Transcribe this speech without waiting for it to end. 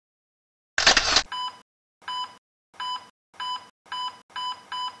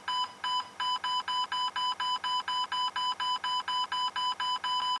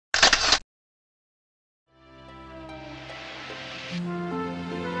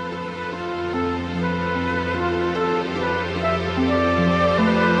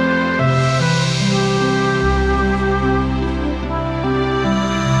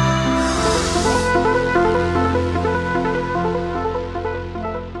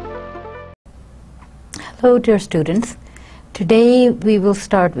Hello dear students. Today we will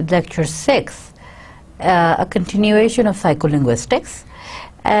start with lecture 6, a continuation of psycholinguistics,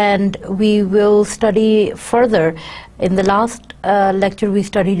 and we will study further. In the last lecture we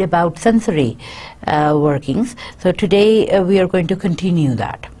studied about sensory workings, so today we are going to continue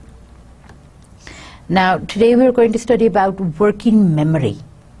that. Now today we are going to study about working memory.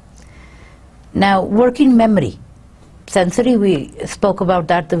 Now working memory, sensory, we spoke about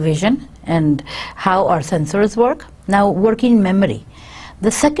that, the vision and how our sensors work. Now working memory. The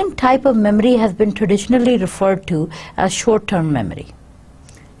second type of memory has been traditionally referred to as short-term memory,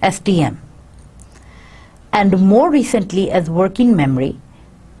 STM, and more recently as working memory,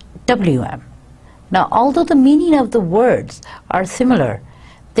 WM. Now although the meaning of the words are similar,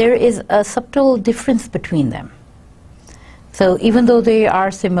 there is a subtle difference between them. So even though they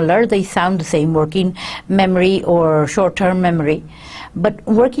are similar, they sound the same, working memory or short-term memory. But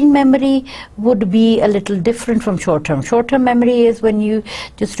working memory would be a little different from short-term. Short-term memory is when you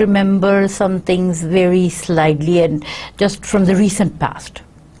just remember some things very slightly and just from the recent past,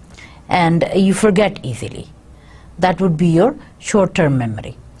 and you forget easily. That would be your short-term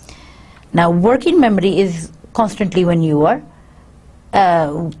memory. Now working memory is constantly when you are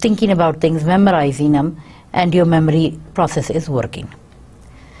thinking about things, memorizing them, and your memory process is working.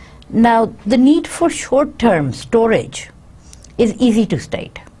 Now the need for short-term storage is easy to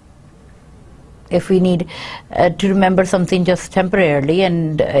state. If we need to remember something just temporarily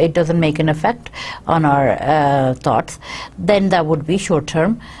and it doesn't make an effect on our thoughts, then that would be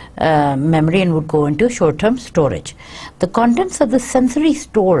short-term memory and would go into short-term storage. The contents of the sensory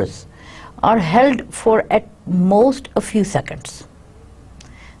stores are held for at most a few seconds.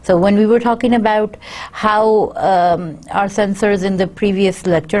 So when we were talking about how our sensors in the previous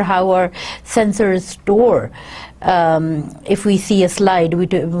lecture, how our sensors store, if we see a slide, we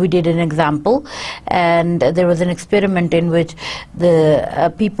did an example, and there was an experiment in which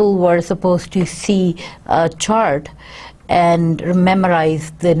the people were supposed to see a chart and memorize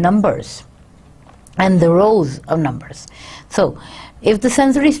the numbers and the rows of numbers. So if the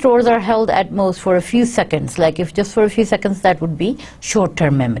sensory stores are held at most for a few seconds, like if just for a few seconds, that would be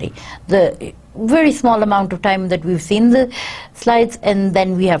short-term memory. The very small amount of time that we've seen the slides, and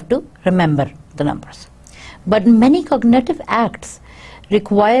then we have to remember the numbers. But many cognitive acts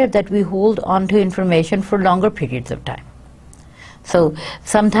require that we hold on to information for longer periods of time. So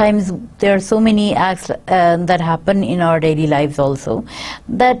sometimes there are so many acts that happen in our daily lives also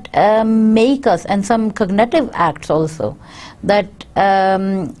that make us, and some cognitive acts also, that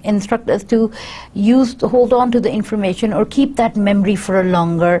instruct us to hold on to the information or keep that memory for a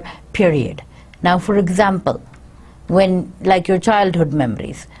longer period. Now for example, when, like your childhood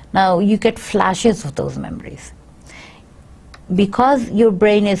memories, now you get flashes of those memories. Because your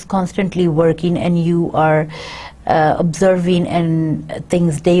brain is constantly working and you are observing and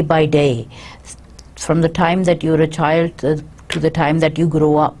things day by day, from the time that you're a child to the time that you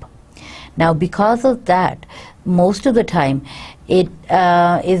grow up. Now because of that, most of the time it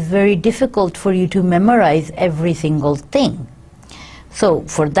is very difficult for you to memorize every single thing. So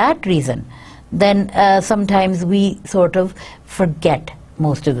for that reason, then sometimes we sort of forget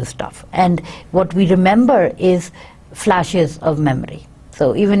most of the stuff, and what we remember is flashes of memory.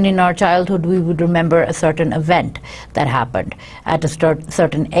 So even in our childhood we would remember a certain event that happened at a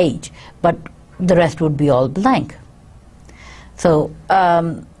certain age, but the rest would be all blank. So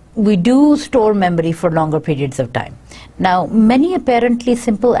we do store memory for longer periods of time. Now many apparently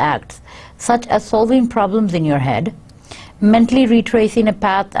simple acts, such as solving problems in your head, mentally retracing a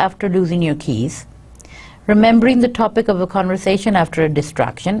path after losing your keys, remembering the topic of a conversation after a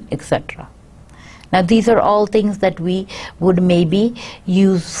distraction, etc. Now these are all things that we would maybe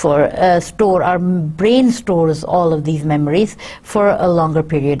use for store. Our brain stores all of these memories for a longer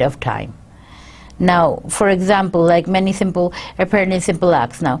period of time. Now for example, like many simple, apparently simple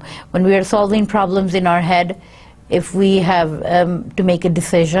acts, now when we are solving problems in our head, if we have to make a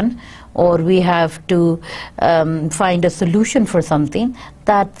decision or we have to find a solution for something,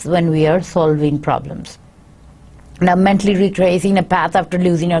 that's when we are solving problems. Now mentally retracing a path after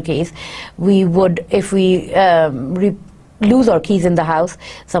losing our keys, we would, if we lose our keys in the house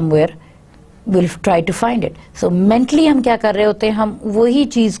somewhere, we'll try to find it. So mentally हम क्या कर रहे होते हैं, हम वही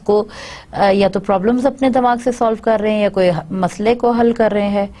चीज़ को या तो problems अपने दिमाग से solve कर रहे हैं, या कोई मसले को हल कर रहे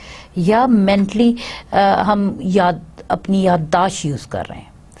हैं, या mentally हम अपनी याददाश्त use कर रहे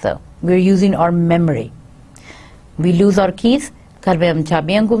हैं. So we're using our memory. We lose our keys, घर में हम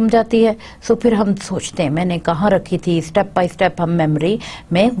चाबियां गुम जाती है, सो फिर हम सोचते हैं मैंने कहाँ रखी थी, स्टेप बाय स्टेप हम मेमोरी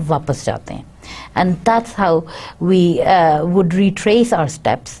में वापस जाते हैं. And that's how we would retrace our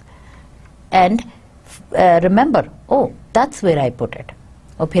steps and remember, oh, that's where I put it.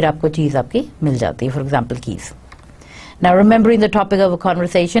 और फिर आपको चीज़ आपकी मिल जाती है, for example, keys. Now, remembering the topic of a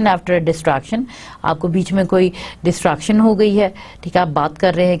conversation after a distraction, आपको बीच में कोई distraction हो गई है, ठीक है, आप बात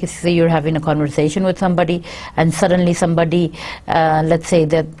कर रहे हैं किसी से, you're having a conversation with somebody, and suddenly somebody, let's say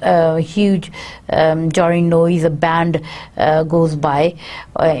that huge jarring noise, a band goes by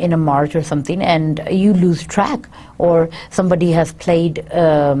in a march or something, and you lose track, or somebody has played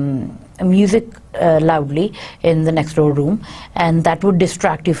music loudly in the next door room, and that would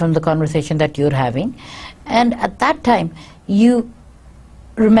distract you from the conversation that you're having. And at that time, you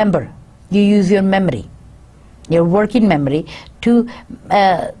remember, you use your memory, your working memory, to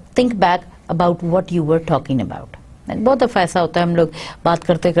think back about what you were talking about. And बहुत दफ़ा ऐसा होता है, हम लोग बात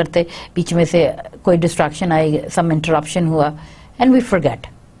करते करते बीच में से कोई distraction आई, some interruption हुआ, and we forget.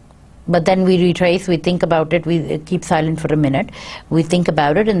 But then we retrace, we think about it, we keep silent for a minute, we think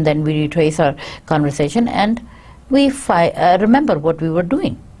about it, and then we retrace our conversation, and we remember what we were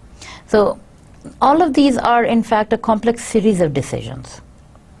doing. So all of these are in fact a complex series of decisions,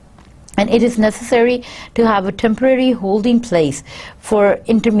 and it is necessary to have a temporary holding place for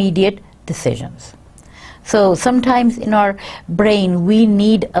intermediate decisions. So sometimes in our brain we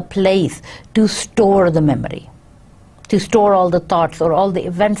need a place to store the memory, to store all the thoughts or all the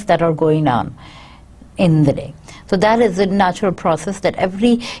events that are going on in the day. So that is a natural process that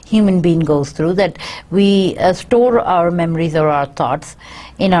every human being goes through, that we store our memories or our thoughts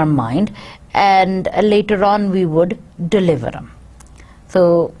in our mind, and later on we would deliver them.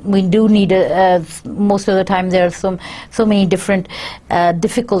 So we do need most of the time there are so many different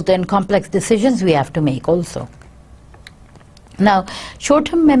difficult and complex decisions we have to make also. Now,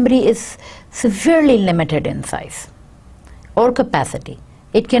 short-term memory is severely limited in size or capacity.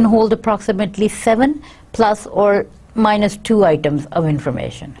 It can hold approximately 7 plus or minus 2 items of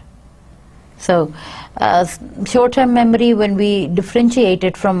information. So short-term memory, when we differentiate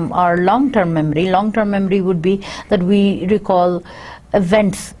it from our long-term memory would be that we recall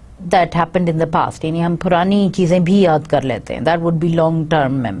events that happened in the past. यानी हम पुरानी चीज़ें भी याद कर लेते हैं. That would be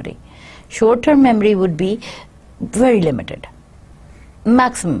long-term memory. Short-term memory would be very limited.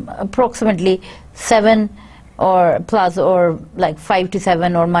 Maximum, approximately 7 or plus or like 5 to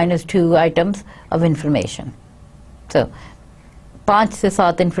 7 or minus 2 items of information. So 5 से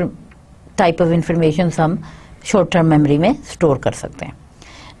 7 type of information हम short-term memory में store कर सकते हैं.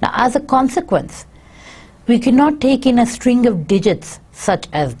 Now, as a consequence, we cannot take in a string of digits such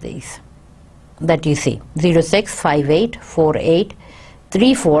as these that you see: 065848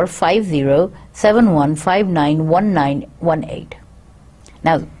 3450 71591918.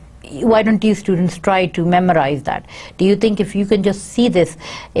 Now, why don't you students try to memorize that? Do you think if you can just see this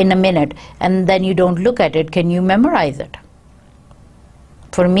in a minute and then you don't look at it, can you memorize it?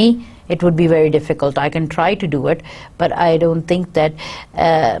 For me, it would be very difficult. I can try to do it, but I don't think that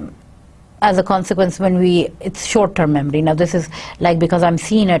as a consequence it's short-term memory. Now this is like, because I'm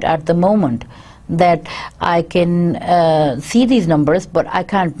seeing it at the moment, that I can see these numbers, but I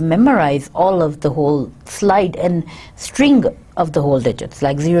can't memorize all of the whole slide and string of the whole digits,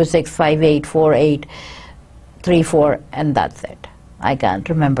 like 06584834, and that's it. I can't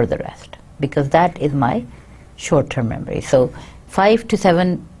remember the rest, because that is my short-term memory. So 5 to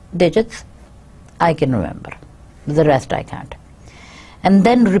 7 digits I can remember, the rest I can't. And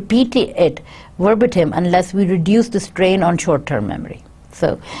then repeat it verbatim unless we reduce the strain on short-term memory.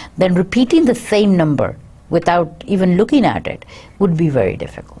 So then repeating the same number without even looking at it would be very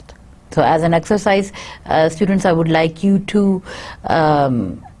difficult. So as an exercise, students, I would like you to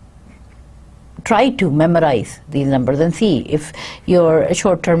try to memorize these numbers and see if your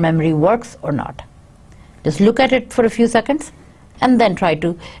short-term memory works or not. Just look at it for a few seconds and then try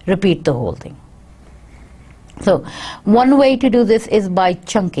to repeat the whole thing. So one way to do this is by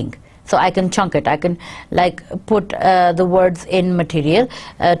chunking. So I can chunk it. I can like put the words in material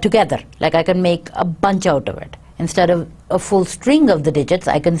together. Like I can make a bunch out of it. Instead of a full string of the digits,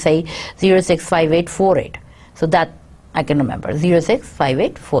 I can say 065848. So that I can remember,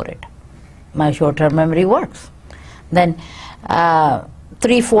 065848. My short-term memory works. Then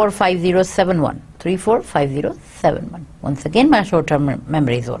 345071. 345071. Once again, my short-term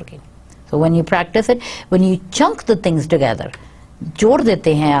memory is working. So when you practice it, when you chunk the things together, जोड़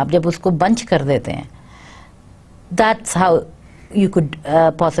देते हैं आप, जब उसको bunch कर देते हैं, that's how you could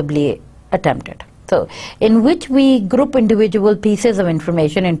possibly attempt it. So in which we group individual pieces of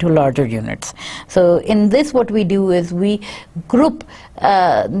information into larger units. So in this what we do is we group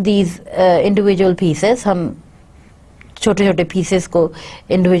these individual pieces, हम छोटे छोटे pieces को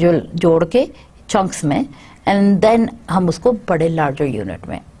individual जोड़ के chunks में, and then हम उसको बड़े larger unit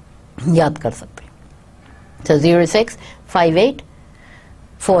में याद कर सकते हैं. So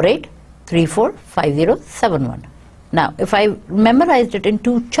 065848345071. Now, if I memorized it in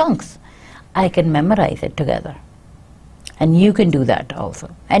 2 chunks, I can memorize it together. And you can do that also,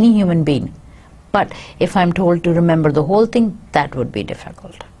 any human being. But if I'm told to remember the whole thing, that would be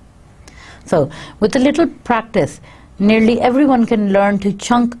difficult. So, with a little practice, nearly everyone can learn to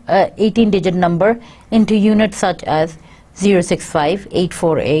chunk a 18-digit number into units such as 065,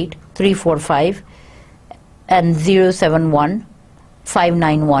 848, 345, and 071,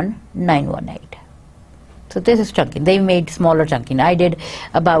 591, 918. So this is chunking. They made smaller chunking. I did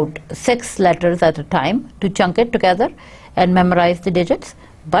about 6 letters at a time to chunk it together and memorize the digits,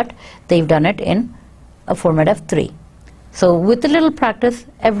 but they've done it in a format of 3. So with a little practice,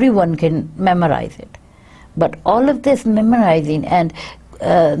 everyone can memorize it. But all of this memorizing and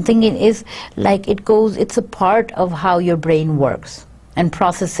thinking is like it's a part of how your brain works and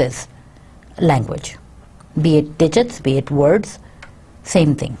processes language. Be it digits, be it words,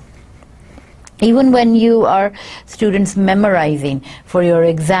 same thing. Even when you are students memorizing for your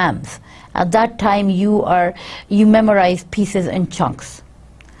exams, at that time you memorize pieces and chunks.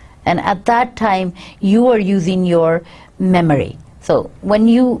 And at that time you are using your memory. So when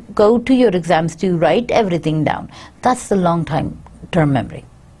you go to your exams to write everything down, that's the long-term memory.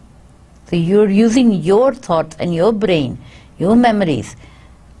 So you're using your thoughts and your brain, your memories,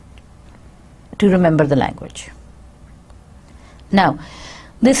 to remember the language. Now,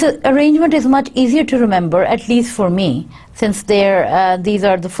 this arrangement is much easier to remember, at least for me, since these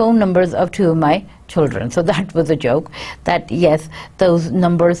are the phone numbers of 2 of my children. So that was a joke, that yes, those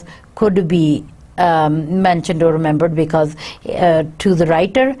numbers could be mentioned or remembered, because to the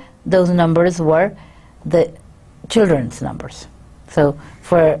writer, those numbers were the children's numbers. So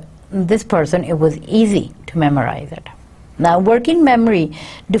for this person, it was easy to memorize it. Now, working memory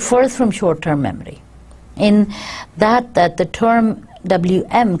differs from short-term memory in that the term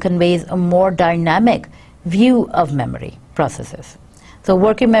WM conveys a more dynamic view of memory processes. So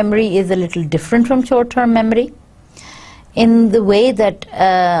working memory is a little different from short-term memory in the way that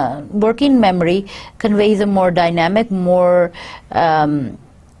working memory conveys a more dynamic, more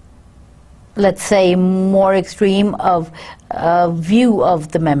let's say more extreme of view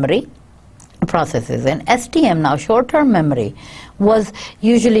of the memory processes. And STM, now short-term memory, was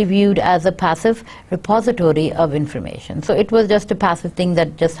usually viewed as a passive repository of information. So it was just a passive thing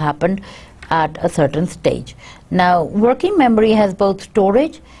that just happened at a certain stage. Now, working memory has both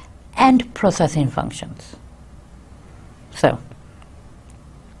storage and processing functions. So,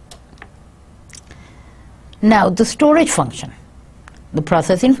 now the storage function, the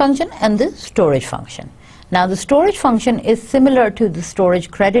processing function and the storage function. Now, the storage function is similar to the storage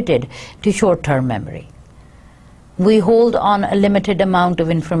credited to short-term memory. We hold on a limited amount of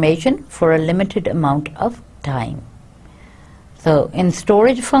information for a limited amount of time. So, in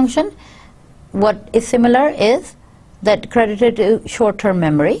storage function, what is similar is that credited to short-term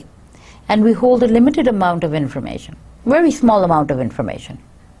memory, and we hold a limited amount of information, very small amount of information.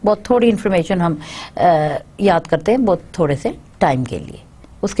 बहुत थोड़ी information हम याद करते हैं बहुत थोड़े से time के लिए,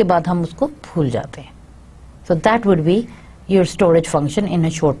 उसके बाद हम उसको भूल जाते हैं. So that would be your storage function in a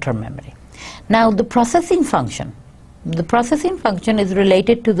short-term memory. Now the processing function. The processing function is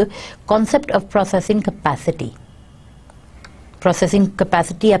related to the concept of processing capacity. Processing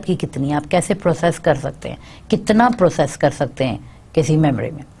capacity आपकी कितनी है, आप कैसे process कर सकते हैं, कितना process कर सकते हैं किसी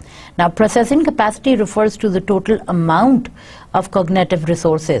memory में. Now processing capacity refers to the total amount of cognitive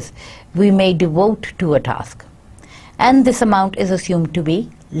resources we may devote to a task. And this amount is assumed to be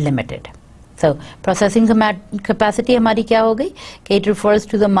limited. So processing capacity हमारी क्या हो गई कि it refers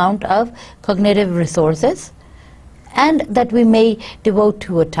to the amount of cognitive resources and that we may devote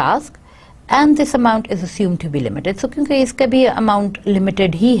to a task, and this amount is assumed to be limited. So क्योंकि इसका भी amount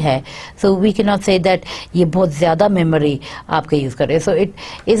limited ही है, so we cannot say that ये बहुत ज़्यादा memory आपका use करे. So it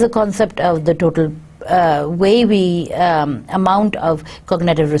is a concept of the total way we amount of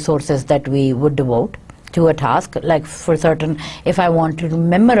cognitive resources that we would devote to a task. Like for certain, if I want to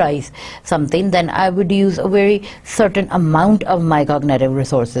memorize something, then I would use a very certain amount of my cognitive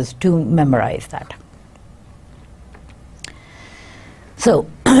resources to memorize that. So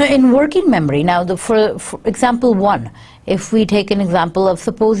in working memory, now for example 1, if we take an example of,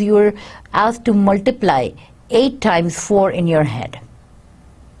 suppose you were asked to multiply 8 times 4 in your head.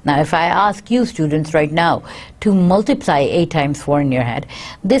 Now if I ask you students right now to multiply 8 times 4 in your head,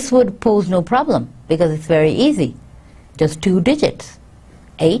 this would pose no problem because it's very easy. Just 2 digits,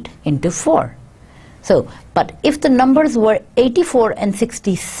 8 into 4. So, but if the numbers were 84 and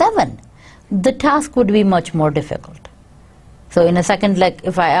 67, the task would be much more difficult. So in a second, like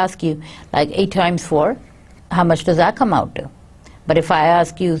if I ask you like 8 times 4, how much does that come out to? But if I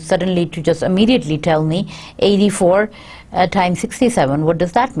ask you suddenly to just immediately tell me 84 times 67, what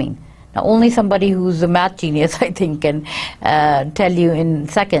does that mean? Now, only somebody who's a math genius, I think, can tell you in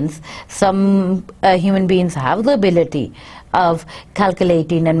seconds. Some human beings have the ability of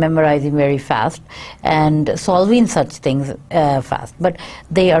calculating and memorizing very fast and solving such things fast, but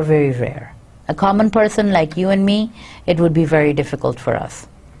they are very rare. A common person like you and me, it would be very difficult for us.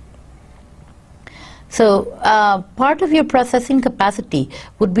 So part of your processing capacity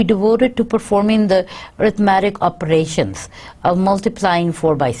would be devoted to performing the arithmetic operations of multiplying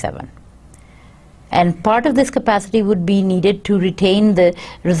 4 by 7. And part of this capacity would be needed to retain the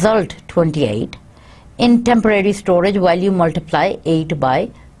result 28 in temporary storage while you multiply 8 by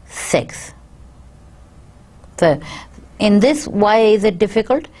 6. So in this, why is it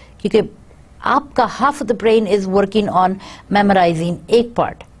difficult? Because आपका half of the brain is working on memorizing एक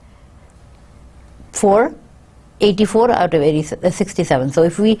part. 84 out of 67. So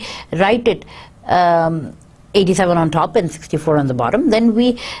if we write it 87 on top and 64 on the bottom, then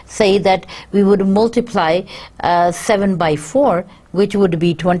we say that we would multiply 7 by 4, which would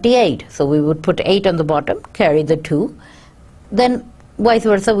be 28. So we would put 8 on the bottom, carry the 2. Then vice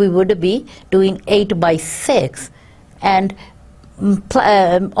versa, we would be doing 8 by 6 and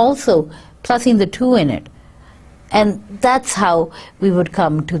also plussing the 2 in it. And that's how we would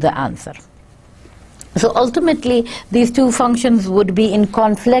come to the answer. So ultimately, these two functions would be in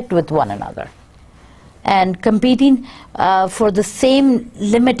conflict with one another and competing for the same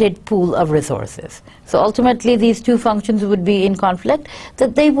limited pool of resources. So ultimately, these two functions would be in conflict,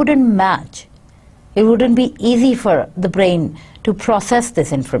 that they wouldn't match. It wouldn't be easy for the brain to process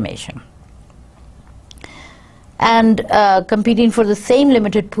this information. And competing for the same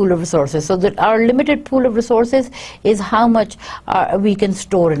limited pool of resources, so that our limited pool of resources is how much we can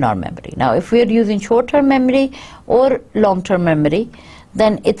store in our memory. Now, if we are using short-term memory or long-term memory,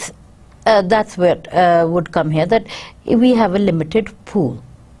 then it's that's what would come here, that we have a limited pool.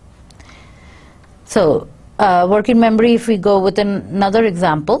 So working memory, if we go with another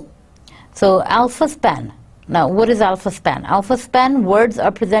example, so alpha span. Now, what is alpha span? Alpha span words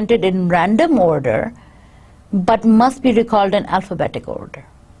are presented in random order but must be recalled in alphabetical order.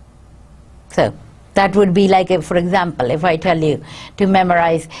 So that would be like, for example, if I tell you to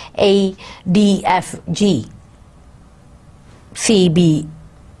memorize A, D, F, G, C, B,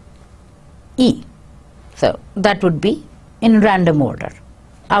 E. So that would be in random order,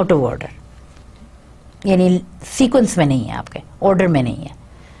 out of order. यानी sequence में नहीं है आपके, order में नहीं है.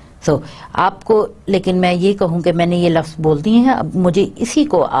 So आपको, लेकिन मैं ये कहूँ कि मैंने ये लफ्ज़ बोल दिए हैं, अब मुझे इसी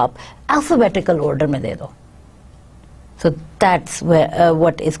को आप alphabetical order में दे दो. So that's where,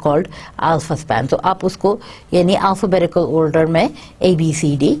 what is called alpha span. So आप उसको यानी alphabetical order में A, B,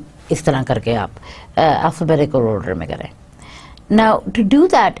 C, D इस तरह करके आप alphabetical order में करें. Now to do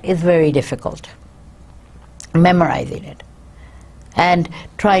that is very difficult, memorizing it and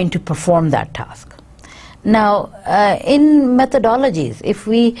trying to perform that task. Now in methodologies, if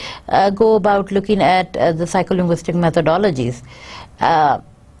we go about looking at the psycholinguistic methodologies,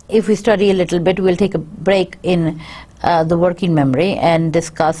 if we study a little bit, we'll take a break in the working memory and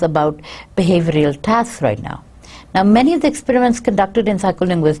discuss about behavioral tasks right now. Now, many of the experiments conducted in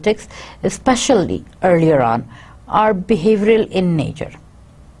psycholinguistics, especially earlier on, are behavioral in nature.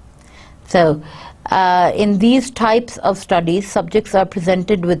 So, in these types of studies, subjects are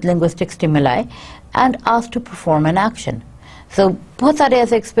presented with linguistic stimuli and asked to perform an action. So, बहुत सारे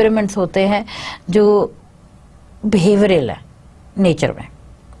ऐसे experiments होते हैं जो behavioral है nature में.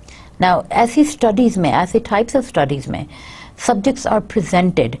 Now, ऐसी studies में, ऐसे types of studies में, subjects are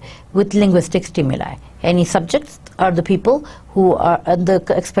presented with linguistic stimuli. Any subjects are the people who are the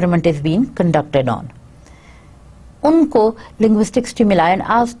experiment is being conducted on. उनको linguistic stimuli and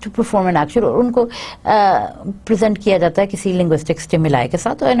asked to perform an action, और उनको present किया जाता है किसी linguistic stimuli के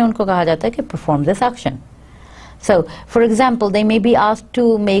साथ, और उनको कहा जाता है कि perform this action. So, for example, they may be asked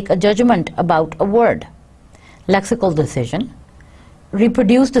to make a judgment about a word, lexical decision,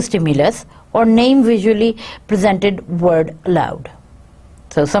 reproduce the stimulus, or name visually presented word aloud.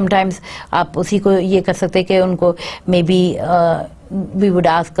 So sometimes आप उसी को ये कर सकते हैं कि उनको maybe we would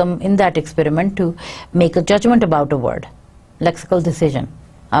ask them in that experiment to make a judgment about a word, lexical decision.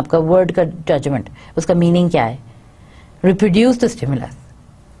 आपका word का judgment, उसका meaning क्या है? Reproduce the stimulus,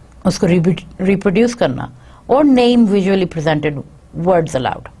 उसको reproduce करना, or name visually presented words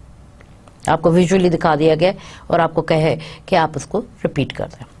aloud. आपको विजुअली दिखा दिया गया और आपको कहे कि आप उसको रिपीट कर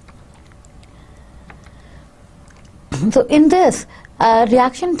दें. So in this,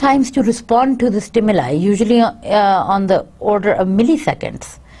 reaction times to respond to the stimuli, usually on the order of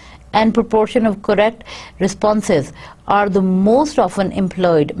milliseconds, and proportion of correct responses are the most often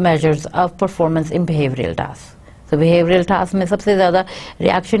employed measures of performance in behavioral tasks. So behavioral tasks में सबसे ज़्यादा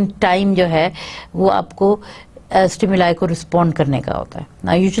reaction time जो है वो आपको stimuli को respond करने का होता है.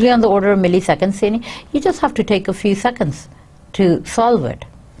 Now usually on the order of milliseconds, you just have to take a few seconds to solve it.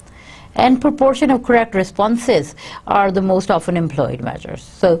 And proportion of correct responses are the most often employed measures.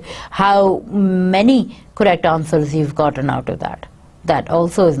 So how many correct answers you've gotten out of that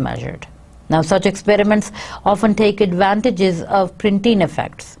also is measured. Now such experiments often take advantages of printing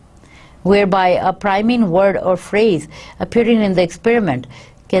effects, whereby a priming word or phrase appearing in the experiment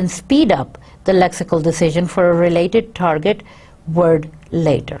can speed up the lexical decision for a related target word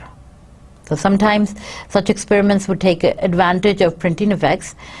later. So sometimes such experiments would take advantage of printing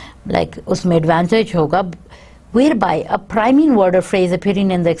effects, like उसमें advantage होगा, whereby a priming word or phrase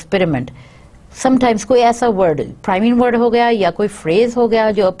appearing in the experiment, sometimes कोई ऐसा word, priming word हो गया या कोई phrase हो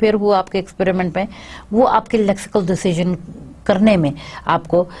गया जो appear हुआ आपके experiment में, वो आपके lexical decision करने में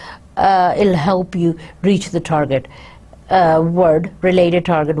आपको it'll help you reach the target word, related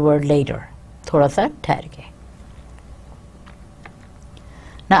target word later. थोड़ा सा ठहर के.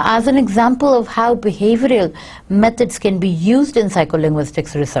 Now, as an example of how behavioral methods can be used in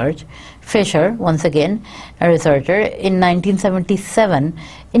psycholinguistics research, Fisher, once again a researcher, in 1977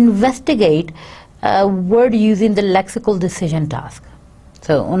 investigate word using the lexical decision task.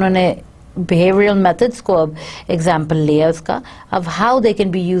 So, उन्होंने behavioral methods को अब example लिया उसका of how they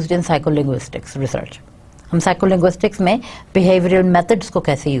can be used in psycholinguistics research. हम psycholinguistics में behavioral methods को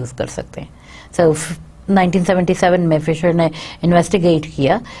कैसे use कर सकते हैं. So 1977 में फिशर ने investigate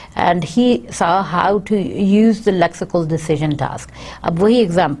किया and he saw how to use the lexical decision task. अब वही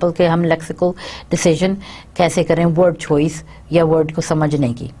example के हम lexical decision कैसे करें word choice या word को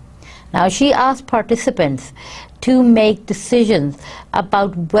समझने की. Now she asked participants to make decisions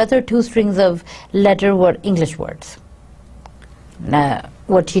about whether two strings of letter were English words. Now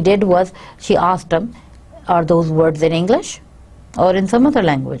what she did was she asked them, are those words in English or in some other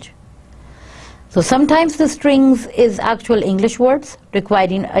language? So sometimes the strings is actual English words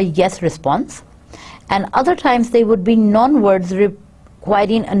requiring a yes response, and other times they would be non-words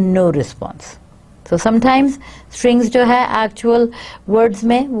requiring a no response. So sometimes strings जो है actual words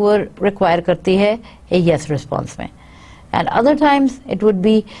में वो require करती है a yes response में, and other times it would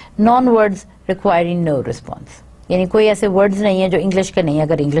be non-words requiring no response. यानी कोई ऐसे words नहीं है जो English के नहीं है.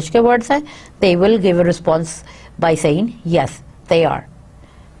 अगर English के words हैं, they will give a response by saying yes, they are.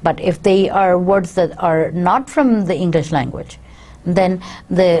 But if they are words that are not from the English language, then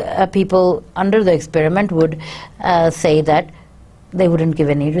the people under the experiment would say that they wouldn't give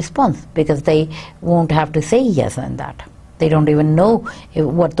any response because they won't have to say yes on that. They don't even know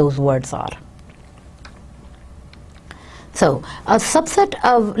what those words are. So a subset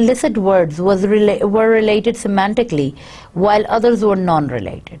of licit words were related semantically while others were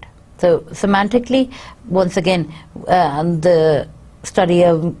non-related. So semantically, once again, the study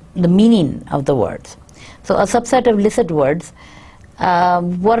of the meaning of the words. So a subset of licit words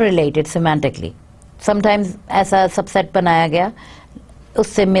were related semantically. Sometimes ऐसा subset बनाया गया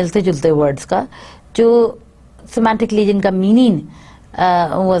उससे मिलते जुलते words का जो semantically जिनका meaning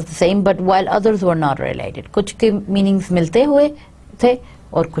was the same, but while others were not related. कुछ के meanings मिलते हुए थे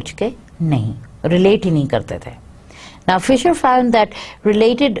और कुछ के नहीं, relate ही नहीं करते थे. Now Fisher found that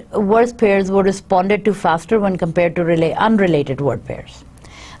related word pairs were responded to faster when compared to unrelated word pairs.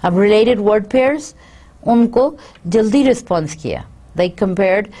 अब related word pairs उनको जल्दी response किया. They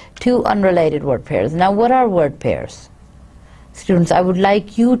compared two unrelated word pairs. Now what are word pairs? Students, I would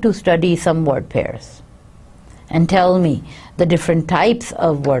like you to study some word pairs and tell me the different types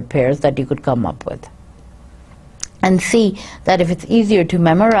of word pairs that you could come up with, and see that if it's easier to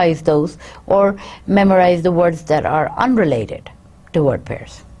memorize those or memorize the words that are unrelated to word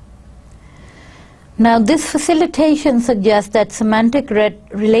pairs. Now this facilitation suggests that semantic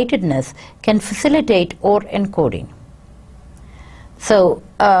relatedness can facilitate OR encoding. So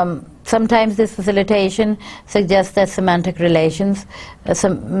sometimes this facilitation suggests that semantic relations,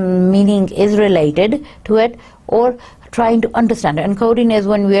 some meaning is related to it, or trying to understand. Encoding is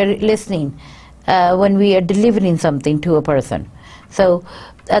when we are listening, when we are delivering something to a person. So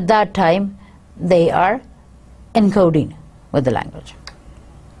at that time they are encoding with the language.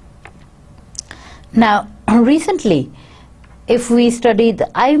 Now recently, if we study the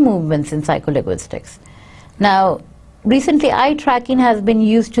eye movements in psycholinguistics, now recently eye tracking has been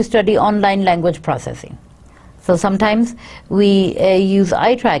used to study online language processing. So sometimes we use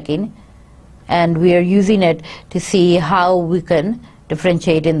eye tracking and we are using it to see how we can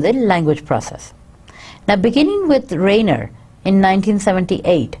differentiate in the language process. Now beginning with Rayner in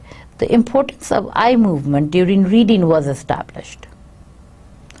 1978, the importance of eye movement during reading was established.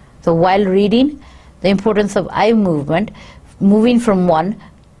 So while reading, the importance of eye movement, moving from one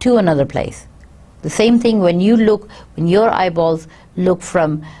to another place. The same thing when you look, when your eyeballs look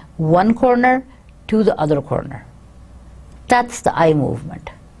from one corner to the other corner. That's the eye movement.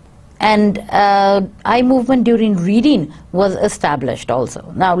 And eye movement during reading was established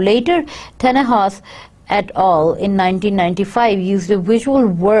also. Now later, Tenehas et al. In 1995 used a visual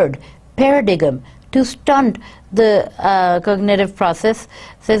word paradigm to stunt the cognitive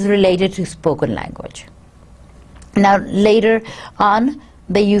processes related to spoken language. Now later on,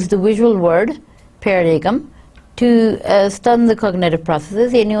 they used the visual word paradigm to stun the cognitive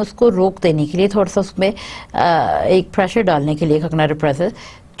processes, यानी उसको रोक देने के लिए, थोड़ा सा उसमें एक pressure डालने के लिए cognitive process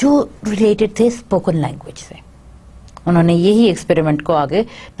जो related थे spoken language से. उन्होंने यही experiment को आगे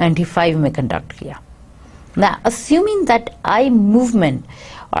 95 में conduct किया. Now, assuming that eye movement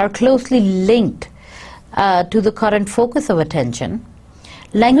are closely linked to the current focus of attention,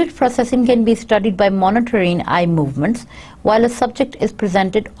 language processing can be studied by monitoring eye movements while a subject is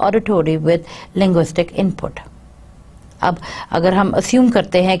presented auditory with linguistic input. अब अगर हम assume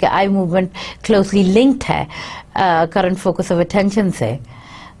करते हैं कि eye movement closely linked है current focus of attention से,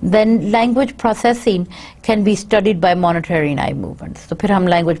 then language processing can be studied by monitoring eye movements. तो फिर हम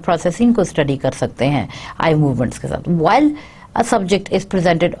language processing को study कर सकते हैं eye movements के साथ, while a subject is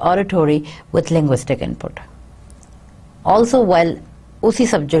presented auditory with linguistic input. Also while उसी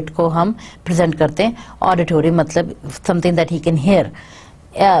subject को हम present करते हैं auditory, मतलब something that he can hear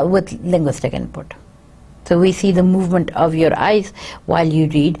with linguistic input. So we see the movement of your eyes while you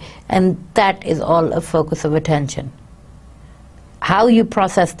read, and that is all a focus of attention. How you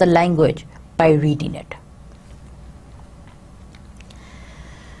process the language by reading it.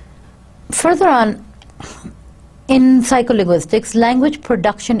 Further on, in psycholinguistics, language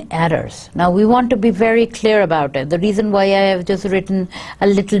production errors. Now we want to be very clear about it. The reason why I have just written a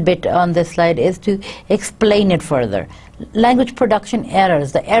little bit on this slide is to explain it further. Language production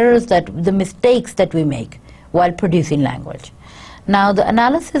errors, the mistakes that we make while producing language. Now the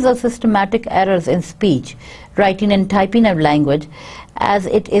analysis of systematic errors in speech, writing and typing of language as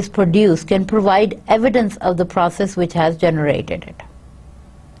it is produced can provide evidence of the process which has generated it.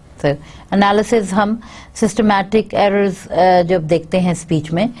 So analysis हम systematic errors जब देखते हैं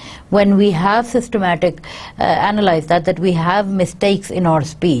speech में, when we have systematic analyze that we have mistakes in our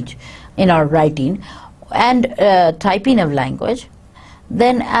speech, in our writing and typing of language,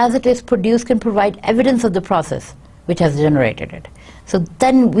 then as it is produced can provide evidence of the process which has generated it. So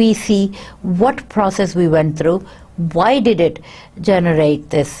then we see what process we went through, why did it generate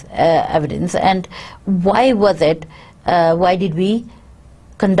this evidence, and why was it, why did we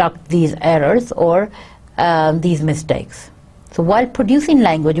conduct these errors or these mistakes. So while producing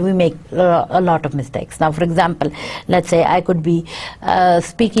language, we make a lot of mistakes. Now, for example, let's say I could be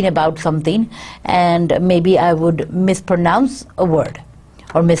speaking about something and maybe I would mispronounce a word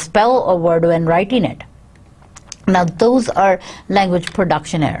or misspell a word when writing it. Now, those are language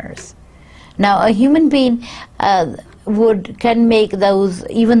production errors. Now, a human being can make those,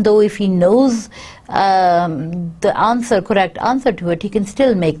 even though if he knows the correct answer to it, he can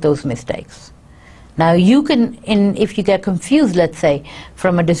still make those mistakes. Now you can, if you get confused, let's say,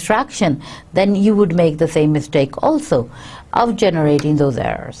 from a distraction, then you would make the same mistake also of generating those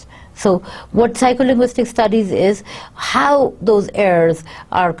errors. So what psycholinguistic studies is how those errors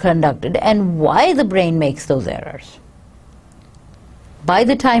are conducted and why the brain makes those errors. By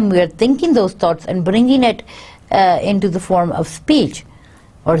the time we are thinking those thoughts and bringing it into the form of speech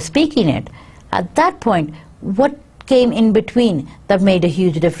or speaking it, at that point, what came in between that made a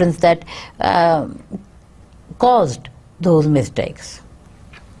huge difference, that caused those mistakes.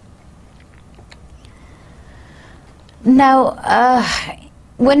 Now,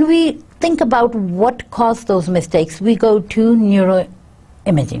 when we think about what caused those mistakes, we go to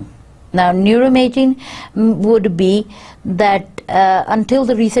neuroimaging. Now, neuroimaging would be that until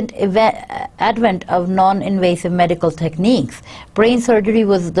the recent advent of non-invasive medical techniques, brain surgery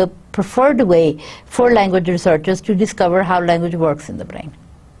was the preferred way for language researchers to discover how language works in the brain.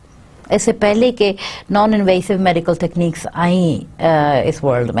 इससे पहले के non-invasive medical techniques आई इस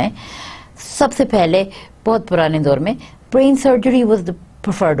world में, सबसे पहले बहुत पुराने दौर में brain surgery was the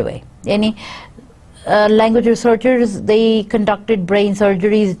preferred way. यानी language researchers, they conducted brain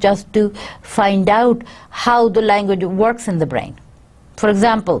surgeries just to find out how the language works in the brain. For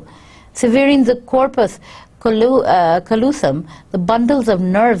example, severing the corpus callosum, the bundles of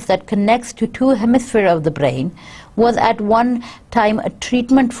nerves that connects to two hemispheres of the brain, was at one time a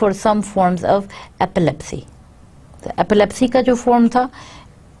treatment for some forms of epilepsy. Epilepsy का जो form था,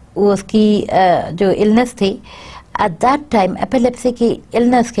 उसकी जो illness थी, at that time epilepsy की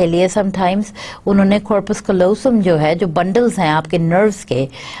illness के लिए sometimes उन्होंने कॉर्पस कलोसम जो है, जो बंडल्स हैं आपके नर्व्स के,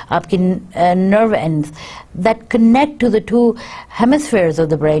 आपकी nerve ends that connect to the two hemispheres of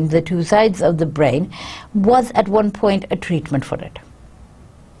the brain, the two sides of the brain, was at one point a treatment for it.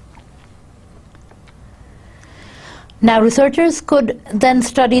 Now, researchers could then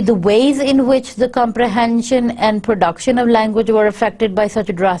study the ways in which the comprehension and production of language were affected by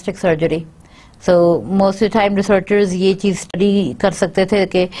such a drastic surgery. So, most of the time researchers ये चीज़ study कर सकते थे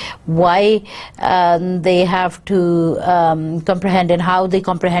कि why they have to comprehend and how they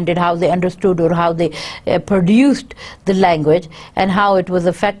comprehended, how they understood or how they produced the language and how it was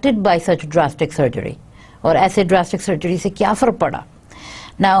affected by such drastic surgery. और ऐसे drastic surgery से क्या फ़र्क पड़ा?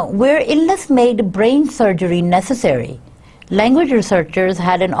 Now, where illness made brain surgery necessary, language researchers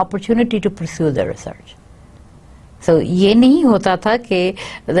had an opportunity to pursue their research. So, ये नहीं होता था कि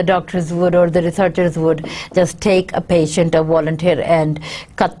the doctors would or the researchers would just take a patient, a volunteer, and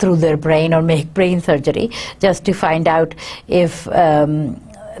cut through their brain or make brain surgery just to find out if,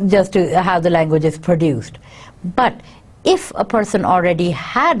 just to how the language is produced. But if a person already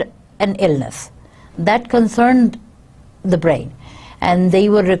had an illness that concerned the brain, and they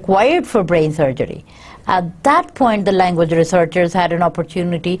were required for brain surgery, at that point the language researchers had an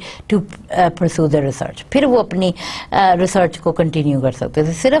opportunity to pursue their research. फिर वो अपनी research को continue कर सकते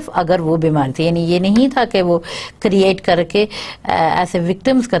थे, सिर्फ अगर वो बीमार थी. यानी ये नहीं था कि वो create करके ऐसे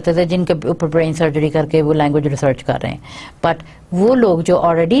victims करते थे जिनके ऊपर brain surgery करके वो language research कर रहे हैं. But वो लोग जो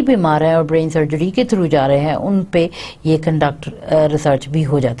already बीमार हैं और brain surgery के through जा रहे हैं, उन पे ये conduct research भी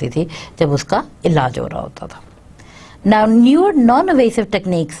हो जाती थी जब उसका इलाज हो रहा होता था. Now, newer non-invasive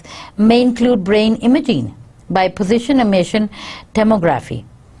techniques may include brain imaging by position emission tomography.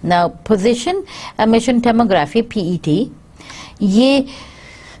 Now, position emission tomography (PET),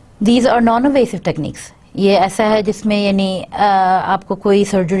 these are non-invasive techniques. ये ऐसा है जिसमें यानी आपको कोई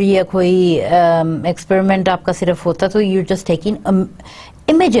surgery या कोई experiment आपका सिर्फ होता, तो you're just taking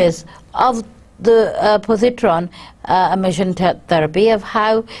images of the positron emission therapy of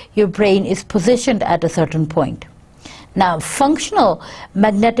how your brain is positioned at a certain point. Now, functional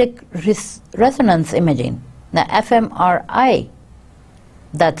magnetic resonance imaging, now fMRI,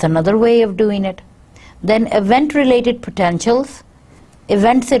 that's another way of doing it. Then event-related potentials,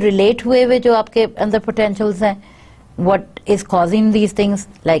 event se relate हुए हुए जो आपके अंदर potentials हैं, what is causing these things,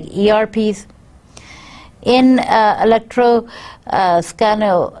 like ERPs. In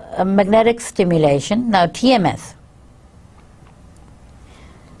magnetic stimulation, now TMS.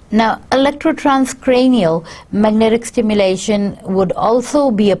 Now, electrotranscranial magnetic stimulation would also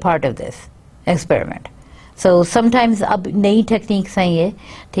be a part of this experiment. So sometimes अब नई techniques हैं ये,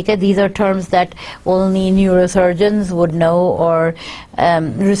 ठीक है? These are terms that only neurosurgeons would know or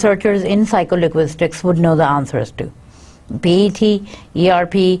researchers in psycholinguistics would know the answers to. PET,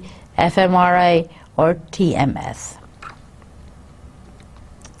 ERP, fMRI, or TMS.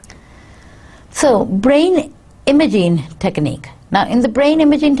 So, brain imaging technique. Now, in the brain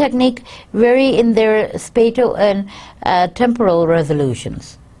imaging technique, vary in their spatial and temporal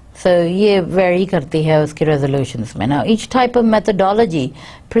resolutions. So, ये vary करती है उसकी resolutions में. Now, each type of methodology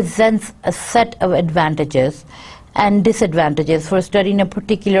presents a set of advantages and disadvantages for studying a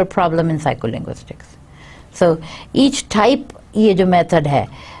particular problem in psycholinguistics. So, each type, ये जो method है,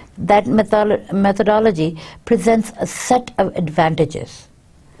 that methodology presents a set of advantages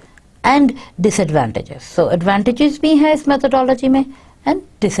and disadvantages. So advantages भी हैं इस methodology में and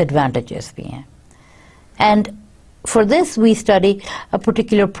disadvantages भी हैं. And for this we study a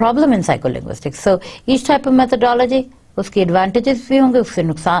particular problem in psycholinguistics. So each type of methodology, उसके advantages भी होंगे, उसके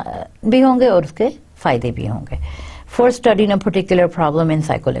नुकसान भी होंगे और उसके फायदे भी होंगे. For studying a particular problem in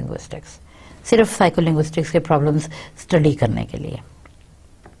psycholinguistics. सिर्फ psycholinguistics के problems study करने के लिए.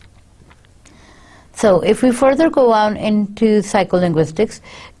 So, if we further go on into psycholinguistics,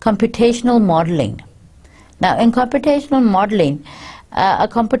 computational modeling. Now, in computational modeling, a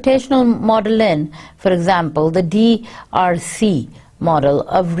computational model for example, the DRC model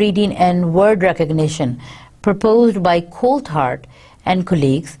of reading and word recognition proposed by Coulthard and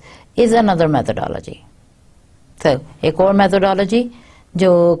colleagues is another methodology. So, एक और methodology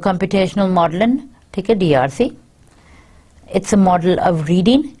जो computational modeling, ठीक है, DRC. It's a model of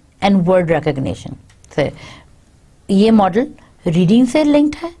reading and word recognition. So, ये model reading से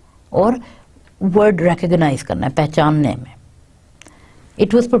linked है और word recognize करना है, पहचानने में.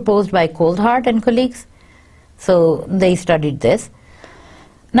 It was proposed by Coulthard and colleagues, so they studied this.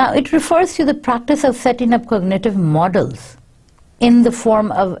 Now, it refers to the practice of setting up cognitive models in the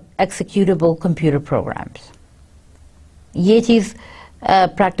form of executable computer programs. ये चीज़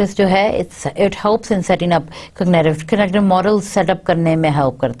practice जो है it helps in setting up cognitive models set up करने में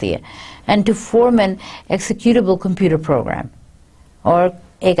help करती है, and to form an executable computer program, और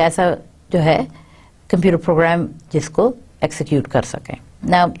एक ऐसा जो है computer program जिसको execute कर सकें.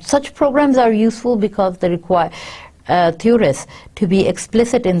 Now such programs are useful because they require theorists to be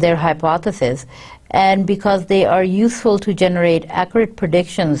explicit in their hypothesis, and because they are useful to generate accurate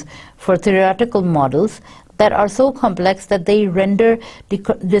predictions for theoretical models that are so complex that they render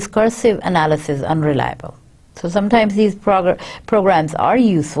discursive analysis unreliable. So sometimes these programs are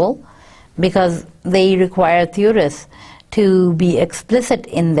useful because they require theorists to be explicit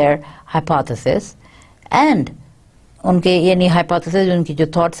in their hypothesis, and उनके यानी hypothesis उनकी जो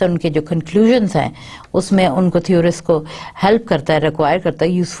thoughts हैं, उनके जो conclusions हैं, उसमें उनको theorists को help करता है, require करता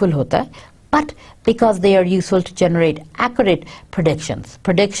है, useful होता है, but because they are useful to generate accurate predictions.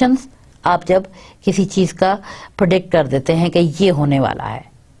 Predictions आप जब किसी चीज़ का predict कर देते हैं कि ये होने वाला है,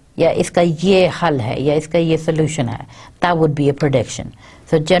 या इसका ये हल है, या इसका ये solution है, that would be a prediction.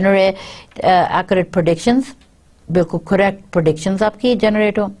 So generate accurate predictions, बिल्कुल correct predictions आपकी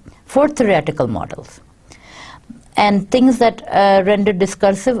generate हो for theoretical models. And things that render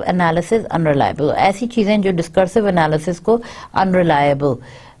discursive analysis unreliable. ऐसी चीज़ें जो discursive analysis को unreliable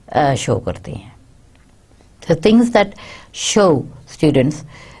show करती हैं. So things that show students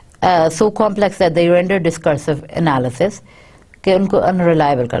so complex that they render discursive analysis कि उनको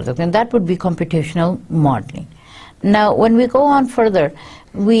unreliable कर सकते हैं. That would be computational modeling. Now when we go on further,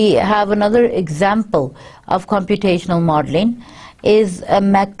 we have another example of computational modeling is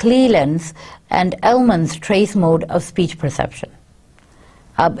McClelland's and Ellman's trace mode of speech perception.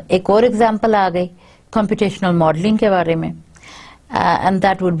 अब एक और example आ गई computational modeling के बारे में, and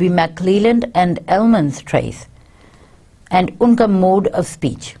that would be McClelland and Ellman's trace, and उनका mode of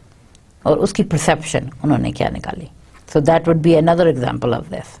speech और उसकी perception उन्होंने क्या निकाली. So that would be another example of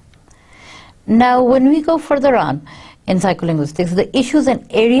this. Now when we go further on in psycholinguistics, the issues and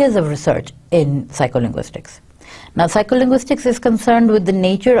areas of research in psycholinguistics. Now psycholinguistics is concerned with the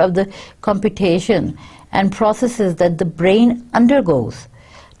nature of the computation and processes that the brain undergoes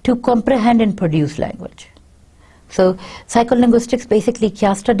to comprehend and produce language. So psycholinguistics basically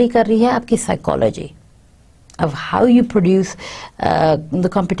क्या study कर रही है? आपकी psychology of how you produce the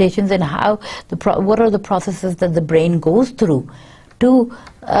computations and how what are the processes that the brain goes through to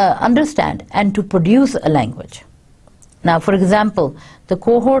understand and to produce a language. Now, for example, the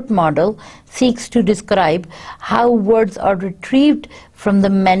cohort model seeks to describe how words are retrieved from the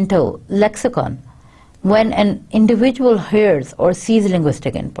mental lexicon when an individual hears or sees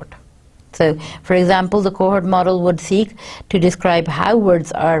linguistic input. So, for example, the cohort model would seek to describe how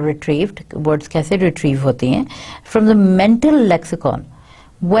words are retrieved, words कैसे retrieve होती हैं, from the mental lexicon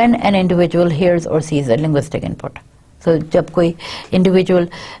when an individual hears or sees a linguistic input. So जब कोई individual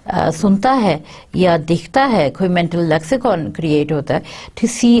सुनता है या दिखता है, कोई mental lexicon create होता है to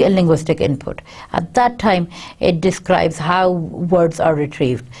see a linguistic input. At that time, it describes how words are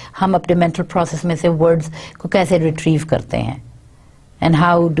retrieved. हम अपने mental process में से words को कैसे retrieve करते हैं. And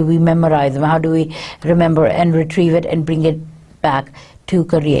how do we memorize them? How do we remember and retrieve it and bring it back to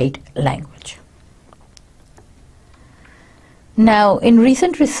create language? Now, in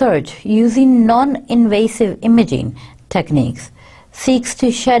recent research, using non-invasive imaging techniques seeks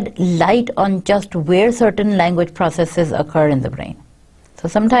to shed light on just where certain language processes occur in the brain. So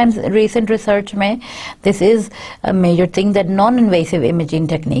sometimes recent research this is a major thing, that non-invasive imaging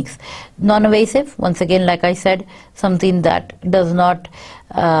techniques. Non-invasive, once again, like I said, something that does not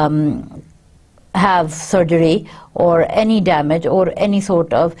have surgery or any damage or any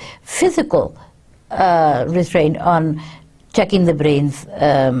sort of physical restraint on checking the brain's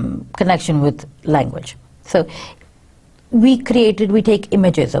connection with language. So we take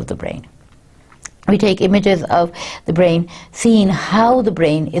images of the brain. We take images of the brain, seeing how the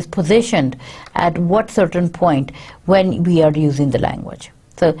brain is positioned at what certain point when we are using the language.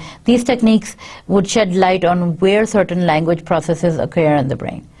 So these techniques would shed light on where certain language processes occur in the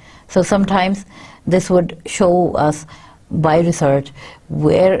brain. So sometimes this would show us by research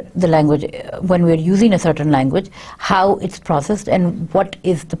where the language, when we're using a certain language, how it's processed and what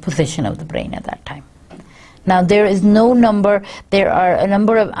is the position of the brain at that time. Now there are a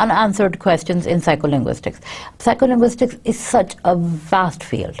number of unanswered questions in psycholinguistics. Psycholinguistics is such a vast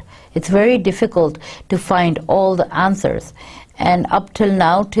field. It's very difficult to find all the answers. And up till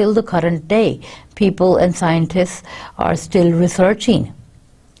now, till the current day, people and scientists are still researching.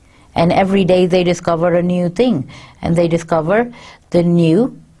 And every day they discover a new thing. And they discover the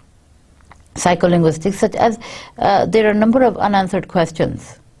new psycholinguistics, such as there are a number of unanswered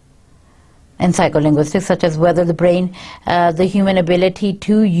questions. in psycholinguistics, such as whether the brain, the human ability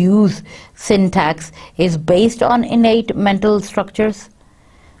to use syntax is based on innate mental structures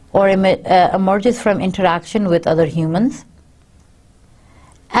or emerges from interaction with other humans,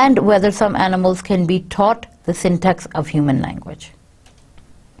 and whether some animals can be taught the syntax of human language.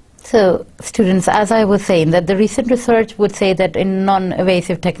 So, students, as I was saying, that the recent research would say that in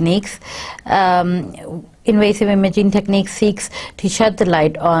non-invasive techniques, invasive imaging techniques seeks to shed the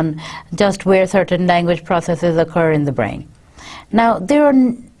light on just where certain language processes occur in the brain. Now, there are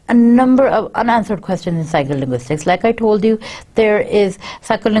a number of unanswered questions in psycholinguistics. Like I told you,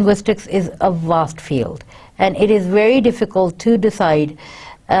 psycholinguistics is a vast field, and it is very difficult to decide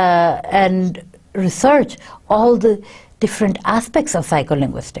and research all the different aspects of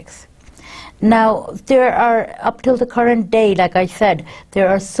psycholinguistics. Now, there are, up till the current day, like I said, there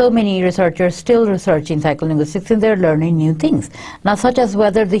are so many researchers still researching psycholinguistics, and they're learning new things. Now, such as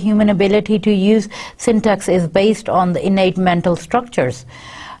whether the human ability to use syntax is based on the innate mental structures,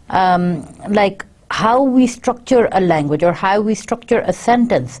 like how we structure a language or how we structure a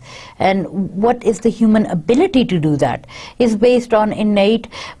sentence, and what is the human ability to do that, is based on innate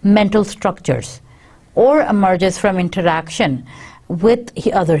mental structures or emerges from interaction with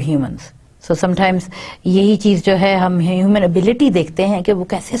other humans. So sometimes यही चीज़ जो है, हम human ability देखते हैं कि वो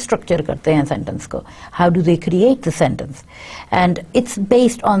कैसे structure करते हैं sentence को, how do they create the sentence, and it's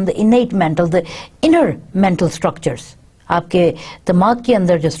based on the innate mental, the inner mental structures, आपके दिमाग के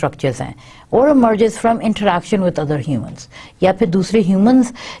अंदर जो structures हैं, or emerges from interaction with other humans, या फिर दूसरे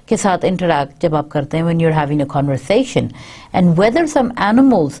humans के साथ interact जब आप करते हैं when you're having a conversation, and whether some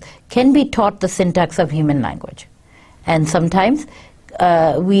animals can be taught the syntax of human language. And sometimes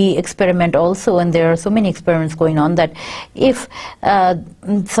we experiment also, and there are so many experiments going on, that if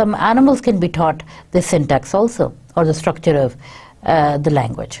some animals can be taught the syntax also, or the structure of the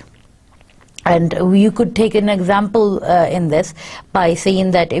language. And you could take an example in this by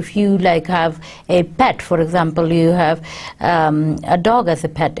saying that if you like have a pet, for example, you have a dog as a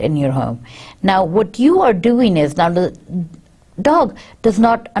pet in your home. Now what you are doing is, now the dog does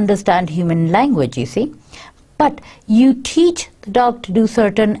not understand human language, you see, but you teach the dog to do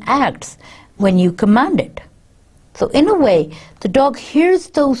certain acts when you command it. So in a way, the dog hears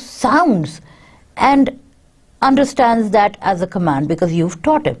those sounds and understands that as a command because you've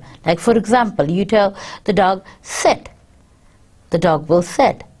taught him. Like for example, you tell the dog, sit. The dog will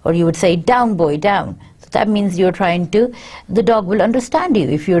sit. Or you would say, down boy, down. So that means you're trying to, the dog will understand you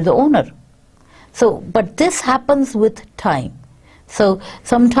if you're the owner. So, but this happens with time. So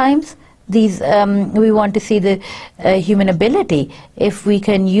sometimes these, we want to see the human ability, if we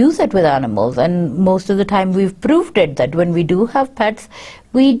can use it with animals, and most of the time we've proved it, that when we do have pets,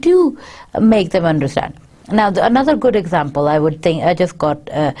 we do make them understand. Now, another good example, I would think, I just got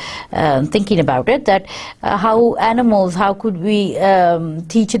thinking about it, that how animals, how could we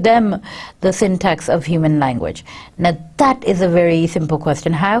teach them the syntax of human language? Now, that is a very simple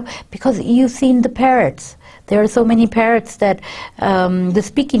question. How? Because you've seen the parrots. There are so many parrots that, the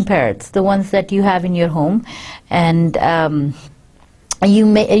speaking parrots, the ones that you have in your home, and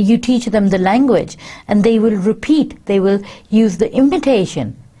you teach them the language, and they will repeat, they will use the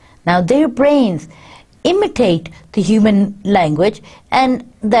imitation. Now, their brains imitate the human language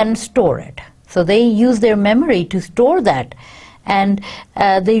and then store it. So they use their memory to store that, and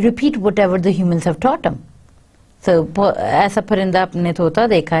they repeat whatever the humans have taught them. So ऐसा परिंदा आपने तोता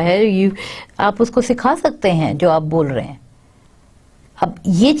देखा है, आप उसको सिखा सकते हैं जो आप बोल रहे हैं. अब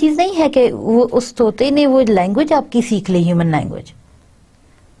ये चीज़ नहीं है कि वो उस तोते ने वो लैंग्वेज आपकी सीख ली, ह्यूमन लैंग्वेज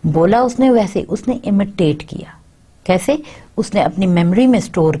बोला उसने, वैसे उसने इमिटेट किया. कैसे? उसने अपनी मेमोरी में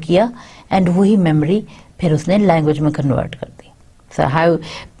स्टोर किया, एंड वही मेमोरी फिर उसने लैंग्वेज में कन्वर्ट कर दी. So how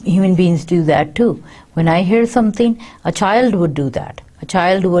human beings do that too. When I hear something, a child would do that. A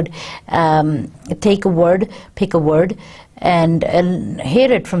child would take a word, pick a word, and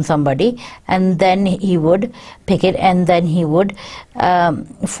hear it from somebody, and then he would pick it, and then he would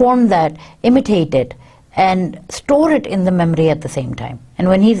form that, imitate it, and store it in the memory at the same time. And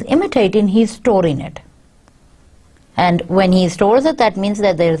when he's imitating, he's storing it. And when he stores it, that means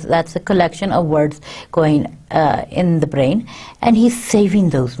that that's a collection of words going in the brain, and he's saving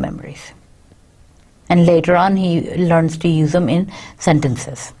those memories. And later on, he learns to use them in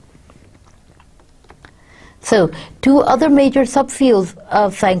sentences. So, two other major subfields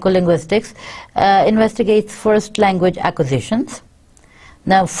of psycholinguistics investigates first language acquisitions.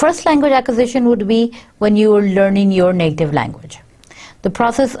 Now, first language acquisition would be when you are learning your native language, the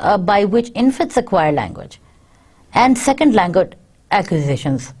process by which infants acquire language, and second language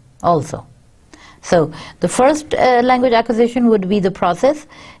acquisitions also. So the first language acquisition would be the process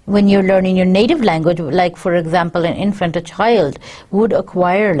when you're learning your native language, like for example an infant, a child would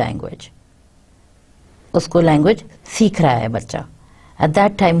acquire language. उसको language सीख रहा है बच्चा. At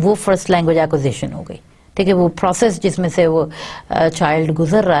that time वो first language acquisition हो गई. ठीक है, वो प्रोसेस जिसमें से वो चाइल्ड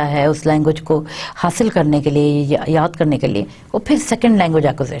गुजर रहा है उस लैंग्वेज को हासिल करने के लिए, याद करने के लिए, वो फिर second language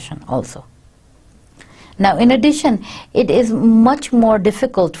acquisition also. Now in addition, it is much more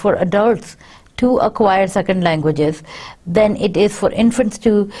difficult for adults to acquire second languages than it is for infants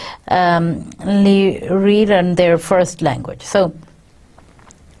to relearn their first language. So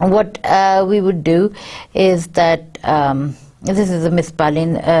what we would do is that this is a Miss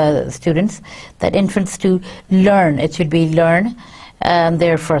Palin students, that infants to learn, it should be learn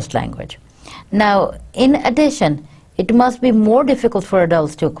their first language. Now in addition, it must be more difficult for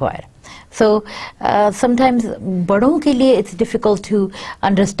adults to acquire. So sometimes बड़ों के लिए it's difficult to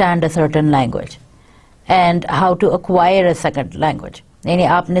understand a certain language and how to acquire a second language. यानी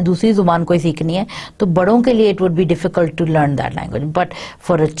आपने दूसरी जुबान कोई सीखनी है तो बड़ों के लिए it would be difficult to learn that language, but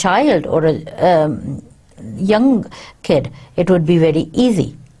for a child or a young kid it would be very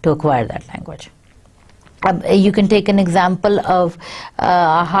easy to acquire that language. You can take an example of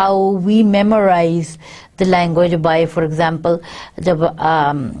how we memorize the language by, for example,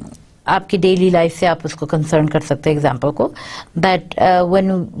 जब आपकी daily life से आप उसको concern कर सकते हैं example को, that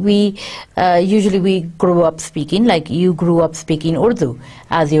when we usually we grow up speaking, like you grew up speaking Urdu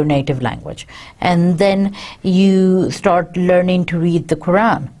as your native language, and then you start learning to read the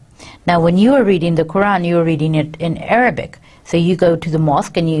Quran. Now when you are reading the Quran, you are reading it in Arabic. So you go to the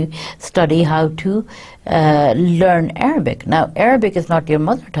mosque and you study how to learn Arabic. Now Arabic is not your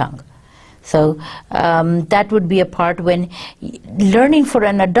mother tongue. So that would be a part when learning for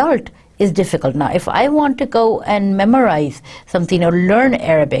an adult is difficult. Now if I want to go and memorize something or learn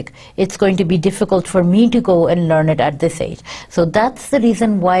Arabic, it's going to be difficult for me to go and learn it at this age. So that's the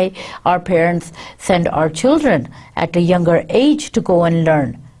reason why our parents send our children at a younger age to go and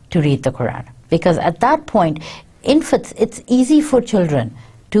learn to read the Quran. Because at that point, infants, it's easy for children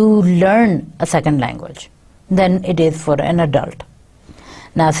to learn a second language than it is for an adult.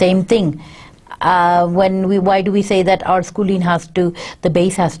 Now same thing, why do we say that our schooling has to, the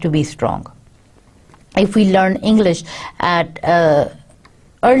base has to be strong? If we learn English at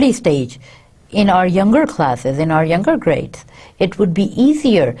early stage, in our younger classes, in our younger grades, it would be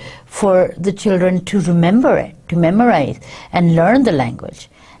easier for the children to remember it, to memorize and learn the language.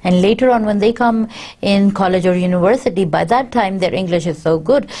 And later on when they come in college or university, by that time their English is so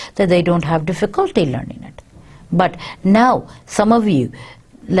good that they don't have difficulty learning it. But now some of you,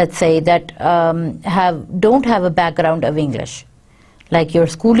 let's say that don't have a background of English, like your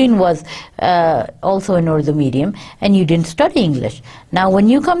schooling was also an Urdu medium and you didn't study English. Now when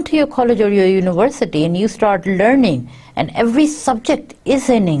you come to your college or your university and you start learning and every subject is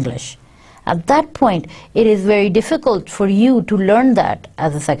in English, at that point it is very difficult for you to learn that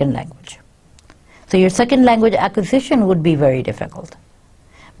as a second language. So your second language acquisition would be very difficult.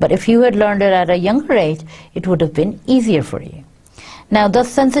 But if you had learned it at a younger age, it would have been easier for you. Now, thus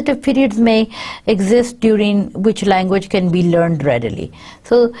sensitive periods may exist during which language can be learned readily.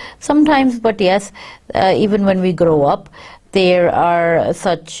 So sometimes, but yes, even when we grow up, there are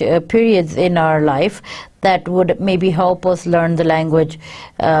such periods in our life that would maybe help us learn the language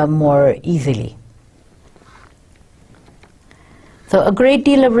more easily. So a great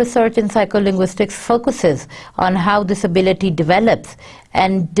deal of research in psycholinguistics focuses on how this ability develops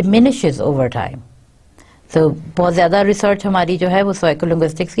and diminishes over time. So बहुत ज़्यादा research हमारी जो है वो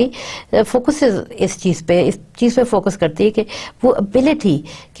psycholinguistics की focuses इस चीज़ पे focus करती है कि वो एबिलिटी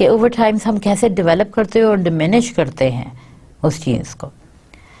के ओवर टाइम्स हम कैसे डेवलप करते हैं और डिमिनिश करते हैं उस चीज़ को.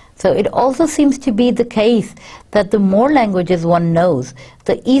 So it also seems to be the case that the more languages one knows,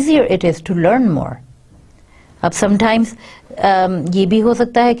 the easier it is to learn more. अब sometimes ये भी हो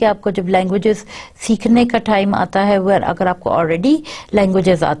सकता है कि आपको जब लैंग्वेजेस सीखने का टाइम आता है, where अगर आपको already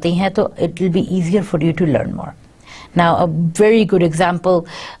languages आती हैं तो it will be easier for you to learn more. Now a very good example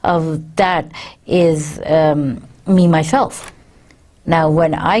of that is me myself. Now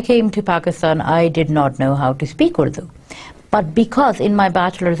when I came to Pakistan, I did not know how to speak Urdu. But because in my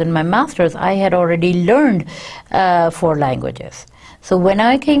bachelor's and my master's I had already learned 4 languages. So when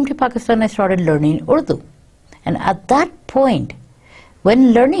I came to Pakistan, I started learning Urdu. And at that point,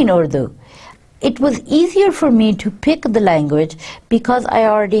 when learning Urdu, it was easier for me to pick the language because I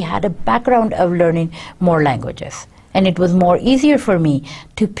already had a background of learning more languages. And it was more easier for me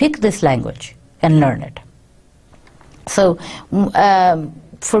to pick this language and learn it. So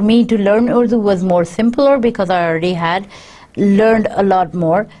for me to learn Urdu was more simpler because I already had learned a lot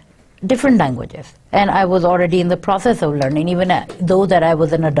more different languages, and I was already in the process of learning, even though that I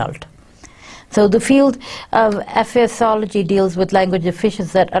was an adult. So the field of physiology deals with language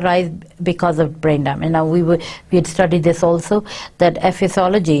deficiencies that arise because of brain damage. Now we had studied this also, that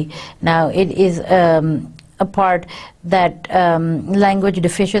physiology, now it is a part that language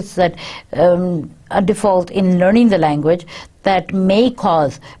deficiencies that a default in learning the language that may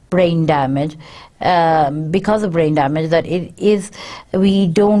cause brain damage, because of brain damage, that it is we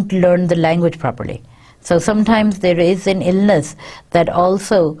don't learn the language properly. So sometimes there is an illness that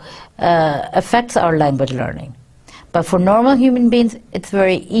also affects our language learning. But for normal human beings, it's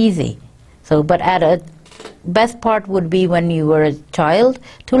very easy. So, but at a best part would be when you were a child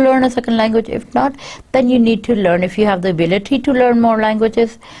to learn a second language. If not, then you need to learn. If you have the ability to learn more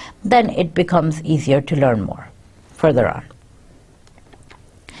languages, then it becomes easier to learn more further on.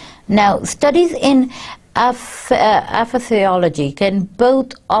 Now, studies in physiology can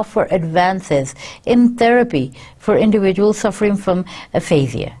both offer advances in therapy for individuals suffering from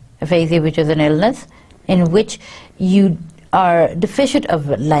aphasia. Aphasia, which is an illness in which you are deficient of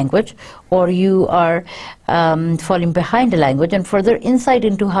language, or you are falling behind the language, and further insight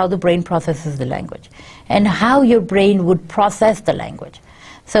into how the brain processes the language and how your brain would process the language.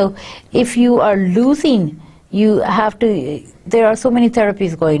 So if you are losing, you have to, there are so many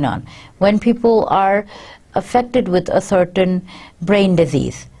therapies going on. When people are affected with a certain brain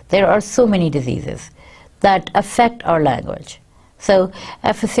disease, there are so many diseases that affect our language. So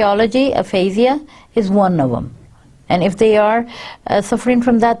physiology, aphasia, is one of them. And if they are suffering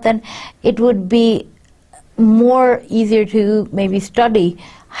from that, then it would be more easier to maybe study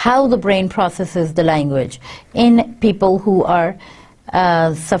how the brain processes the language in people who are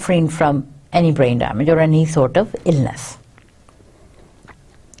suffering from any brain damage or any sort of illness.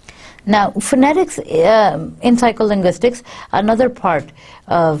 Now, phonetics in psycholinguistics, another part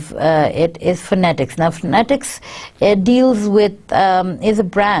of it is phonetics. Now, phonetics deals with, is a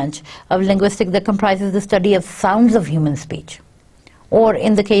branch of linguistics that comprises the study of sounds of human speech, or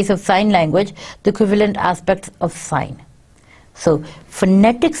in the case of sign language, the equivalent aspects of sign. So,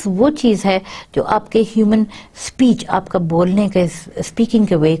 phonetics वो चीज़ है जो आपके human speech, आपका बोलने के speaking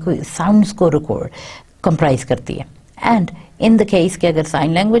के way कोई sounds को record comprise करती है. And in the case कि अगर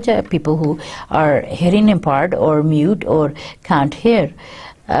sign language है, people who are hearing impaired or mute or can't hear,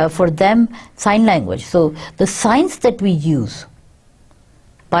 for them sign language. So the signs that we use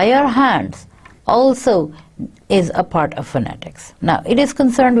by our hands also is a part of phonetics. Now it is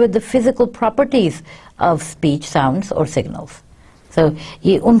concerned with the physical properties of speech sounds or signals. So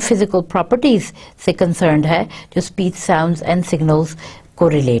ये उन physical properties से concerned है जो speech sounds and signals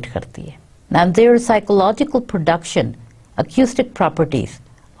को relate करती है. Now there is psychological production, acoustic properties,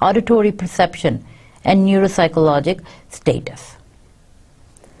 auditory perception and neuropsychologic status.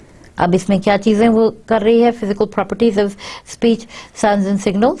 अब इसमें क्या चीजें वो कर रही है? Physical properties of speech, sounds and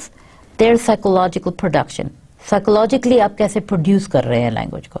signals. Their psychological production. Psychologically आप कैसे produce कर रहे हैं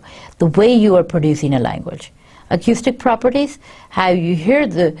language को? The way you are producing a language. Acoustic properties, how you hear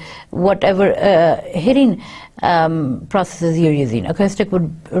the whatever hearing processes you're using. Acoustic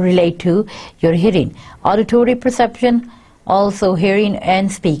would relate to your hearing. Auditory perception, also hearing and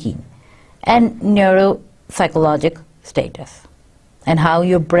speaking. And neuropsychologic status, and how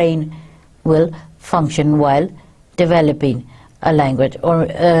your brain will function while developing a language or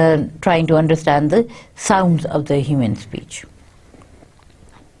trying to understand the sounds of the human speech.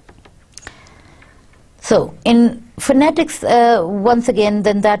 So in phonetics, once again,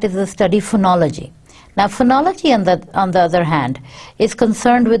 then that is the study phonology. Now phonology on the other hand is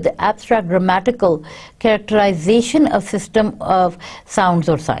concerned with the abstract grammatical characterization of system of sounds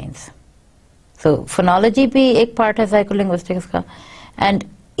or signs. So phonology भी एक part है psycholinguistics का, and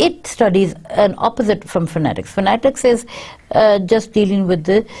it studies an opposite from phonetics. Phonetics is just dealing with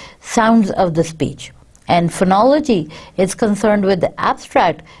the sounds of the speech, and phonology is concerned with the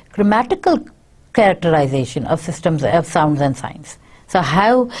abstract grammatical characterization of systems of sounds and signs. So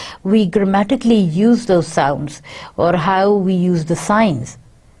how we grammatically use those sounds, or how we use the signs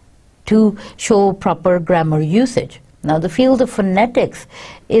to show proper grammar usage. Now the field of phonetics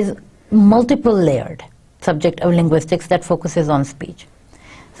is multiple layered subject of linguistics that focuses on speech.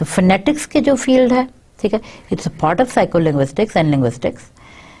 So phonetics के जो field है, ठीक है, it's a part of psycholinguistics and linguistics,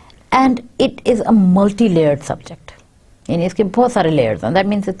 and it is a multi-layered subject. And इसके बहुत सारे layers, and that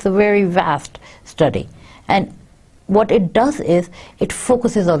means it's a very vast study. And what it does is it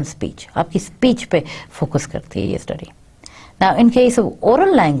focuses on speech. आपकी speech पे focus करती है ये study. Now in case of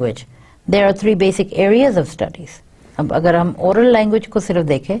oral language, there are three basic areas of studies. अब अगर हम oral language को सिर्फ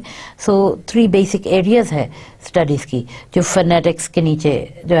देखें, सो 3 बेसिक एरियाज है स्टडीज की जो फोनेटिक्स के नीचे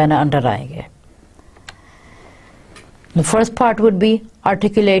जो है ना अंडर आएंगे. The first part would be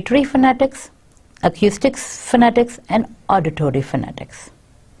articulatory phonetics, acoustics phonetics, and auditory phonetics.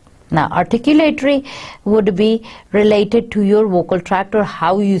 Now, articulatory would be related to your vocal tract or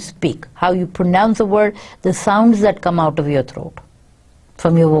how you speak, how you pronounce a word, the sounds that come out of your throat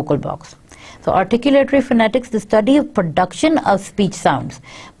from your vocal box. So, articulatory phonetics, the study of production of speech sounds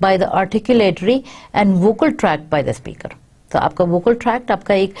by the articulatory and vocal tract by the speaker. तो आपका vocal tract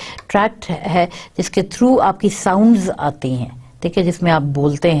आपका एक tract है जिसके through आपकी sounds आती हैं, ठीक है, जिसमें आप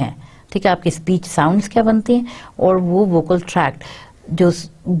बोलते हैं, ठीक है, आपकी स्पीच साउंड्स क्या बनती हैं, और वो वोकल ट्रैक्ट जो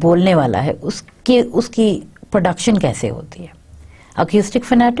बोलने वाला है उसकी प्रोडक्शन कैसे होती है. अक्यूस्टिक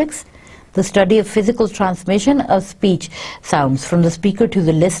phonetics, the study of physical transmission of speech sounds from the speaker to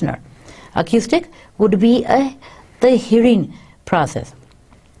the listener. अक्यूस्टिक would be the hearing process.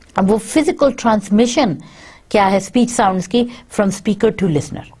 अब वो फिजिकल ट्रांसमिशन क्या है स्पीच साउंड्स की फ्रॉम स्पीकर टू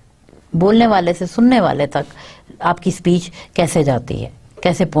लिसनर, बोलने वाले से सुनने वाले तक आपकी स्पीच कैसे जाती है,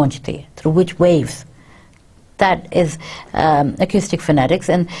 कैसे पहुंचती है, through which waves. That is acoustic phonetics,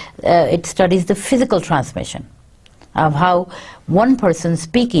 and it studies the physical transmission of how one person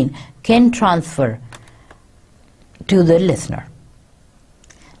speaking can transfer to the listener.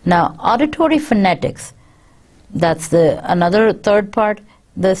 Now, auditory phonetics, that's another third part,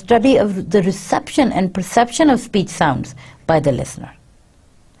 the study of the reception and perception of speech sounds by the listener.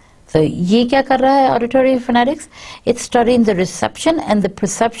 So, ये क्या कर रहा है auditory phonetics? It's studying the reception and the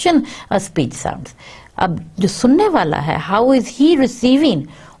perception of speech sounds. अब जो सुनने वाला है, how is he receiving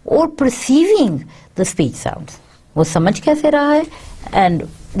or perceiving the speech sounds? वो समझ कैसे रहा है and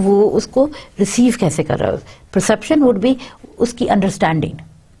वो उसको receive कैसे कर रहा है. Perception would be उसकी understanding,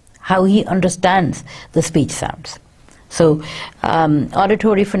 how he understands the speech sounds. So,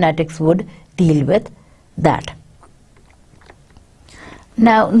 auditory phonetics would deal with that.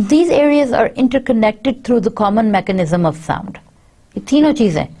 Now, these areas are interconnected through the common mechanism of sound. ये तीनों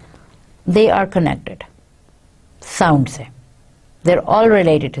चीजें, they are connected. Sound से, they're all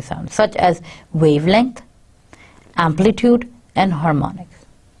related to sound, such as wavelength, amplitude, and harmonics.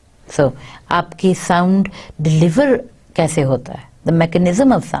 So, आपकी sound deliver कैसे होता है? The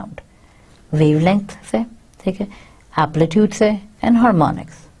mechanism of sound, wavelength से, ठीक है, amplitude से, and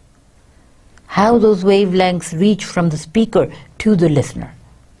harmonics. How those wavelengths reach from the speaker to the listener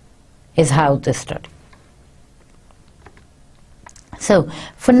is how this study. So,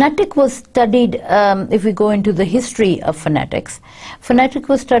 phonetic was studied, if we go into the history of phonetics, phonetic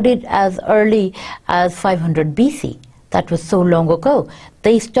was studied as early as 500 BC. That was so long ago.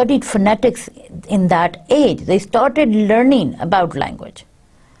 They studied phonetics in that age. They started learning about language.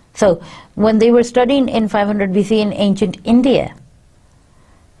 So, when they were studying in 500 BC in ancient India,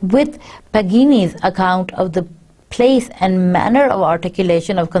 with Paganini's account of the place and manner of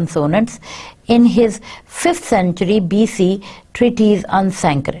articulation of consonants in his 5th century BC treatise on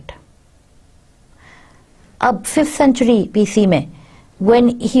Sanskrit. Ab 5th century BC mein,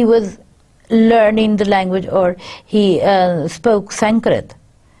 when he was learning the language, or he spoke Sanskrit,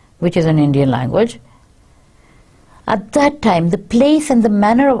 which is an Indian language, at that time the place and the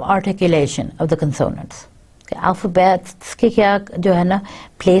manner of articulation of the consonants, alphabets के क्या जो है ना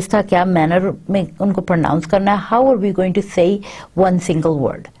place था, क्या manner में उनको pronounce करना है, how are we going to say one single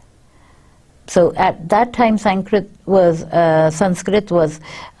word. So at that time Sanskrit was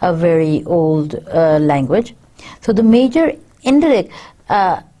a very old language. So the major Indic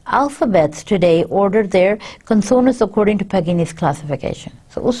alphabets today order their consonants according to Paganini's classification.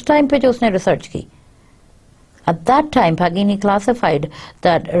 So उस time पे जो उसने research की, at that time Paganini classified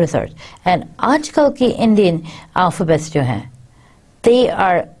that research, and आजकल की Indian alphabets जो हैं, they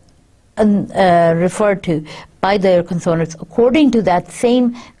are referred to by their consonants according to that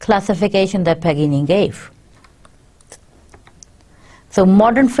same classification that Paganini gave. So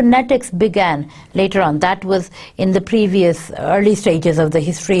modern phonetics began later on. That was in the previous early stages of the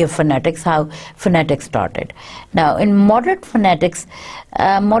history of phonetics, how phonetics started. Now in modern phonetics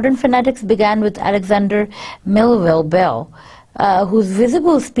began with Alexander Melville Bell, whose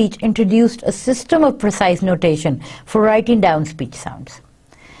visible speech introduced a system of precise notation for writing down speech sounds.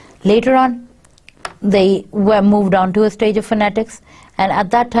 Later on, they were moved on to a stage of phonetics, and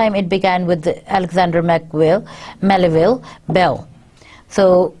at that time it began with Alexander Melville Bell.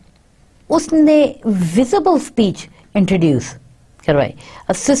 So, उसने visible speech introduce करवाई,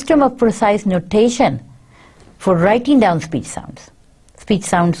 a system of precise notation for writing down speech sounds. Speech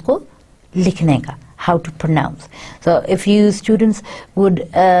sounds को लिखने का, how to pronounce. So if you students would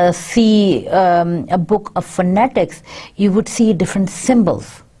see a book of phonetics, you would see different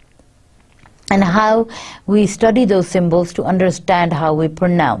symbols and how we study those symbols to understand how we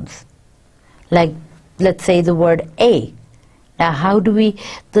pronounce. Like, let's say the word A. Now, how do we,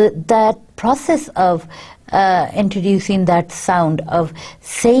 that process of introducing that sound, of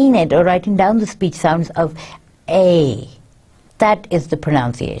saying it or writing down the speech sounds of A, that is the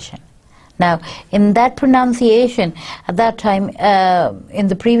pronunciation. Now, in that pronunciation, at that time, in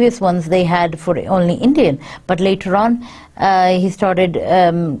the previous ones, they had for only Indian, but later on, he started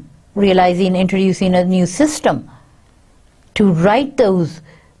realizing, introducing a new system to write those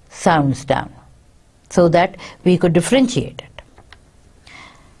sounds down so that we could differentiate it.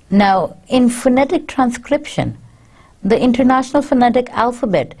 Now, in phonetic transcription, the International Phonetic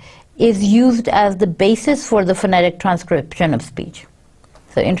Alphabet is used as the basis for the phonetic transcription of speech.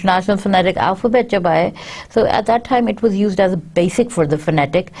 So, International Phonetic Alphabet jab aaye, so at that time it was used as a basic for the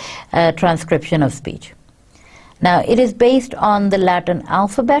phonetic transcription of speech. Now, it is based on the Latin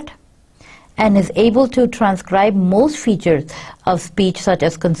alphabet and is able to transcribe most features of speech such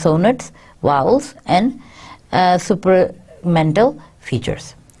as consonants, vowels, and supramental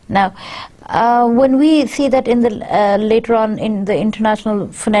features. Now, when we see that in the later on in the International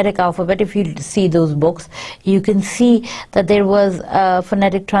Phonetic Alphabet, if you see those books, you can see that there was a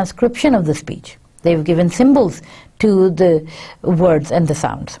phonetic transcription of the speech. They've given symbols to the words and the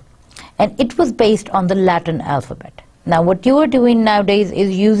sounds. And it was based on the Latin alphabet. Now, what you are doing nowadays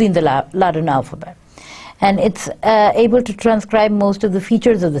is using the Latin alphabet. And it's able to transcribe most of the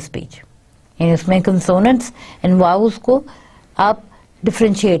features of the speech. And इसमें consonants and vowels को आप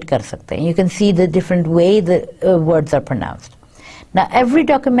differentiate कर सकते हैं. You can see the different way the words are pronounced. Now, every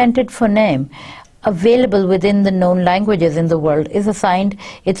documented phoneme available within the known languages in the world is assigned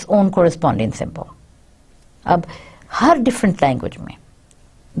its own corresponding symbol. अब हर different language में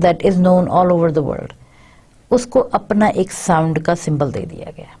that is known all over the world, उसको अपना एक sound का symbol दे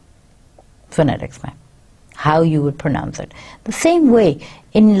दिया गया phonetics में, how you would pronounce it. The same way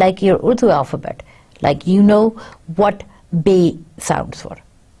in like your Urdu alphabet, like you know what Be sounds for.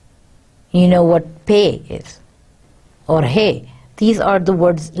 You know what pay is or hey. These are the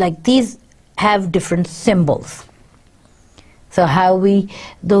words, like these have different symbols. So how we,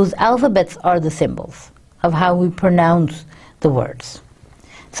 those alphabets are the symbols of how we pronounce the words.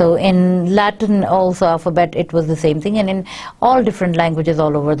 So in Latin also alphabet it was the same thing, and in all different languages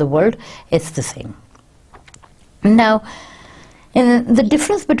all over the world it's the same. Now, in the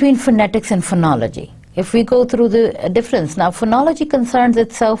difference between phonetics and phonology, if we go through the difference, now phonology concerns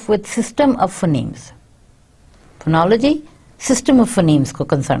itself with system of phonemes. Phonology, system of phonemes को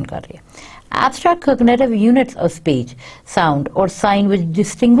concern कर रही है. Abstract cognitive units of speech, sound or sign which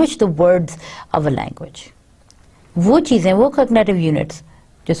distinguish the words of a language. वो चीजें, वो cognitive units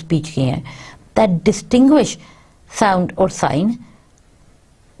जो speech की हैं, that distinguish sound or sign,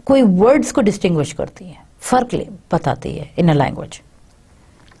 कोई words को distinguish करती हैं, फर्क बताती है in a language.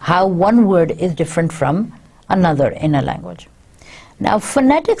 How one word is different from another in a language. Now,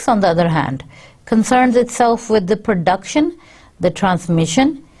 phonetics, on the other hand, concerns itself with the production, the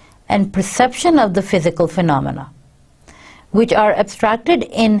transmission, and perception of the physical phenomena, which are abstracted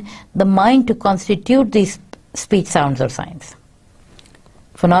in the mind to constitute these speech sounds or signs.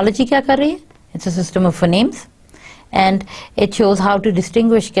 Phonology क्या कर रही है? It's a system of phonemes, and it shows how to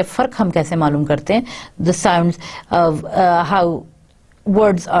distinguish के फर्क हम कैसे मालूम करते हैं, the sounds of how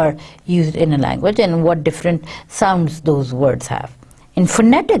words are used in a language and what different sounds those words have. In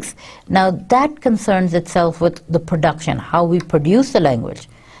phonetics, now that concerns itself with the production, how we produce the language,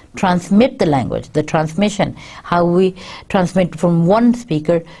 transmit the language, the transmission, how we transmit from one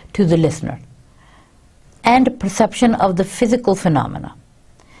speaker to the listener, and perception of the physical phenomena,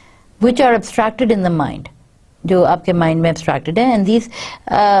 which are abstracted in the mind, जो आपके mind में abstracted है, and these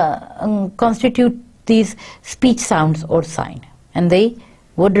constitute these speech sounds or sign. And they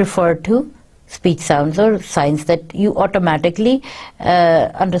would refer to speech sounds or signs that you automatically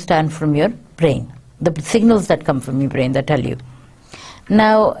understand from your brain, the signals that come from your brain that tell you.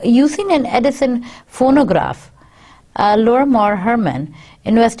 Now, using an Edison phonograph, Lorimer Herman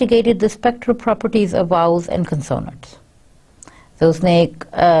investigated the spectral properties of vowels and consonants. So उसने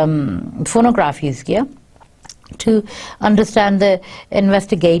एक phonograph use किया to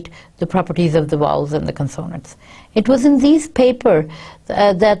investigate the properties of the vowels and the consonants. It was in these papers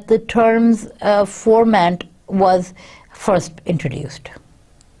that the term's format was first introduced.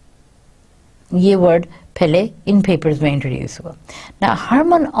 ये word पहले इन papers में introduced हुआ. Now,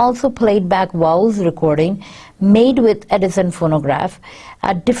 Herman also played back vowels recording made with Edison phonograph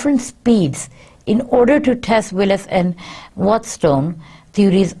at different speeds in order to test Willis and Waddestone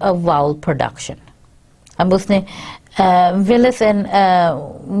theories of vowel production. अब उसने Willis and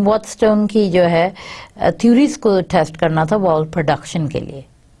वॉटस्टोन की जो है theories को test करना था वॉवल प्रोडक्शन के लिए.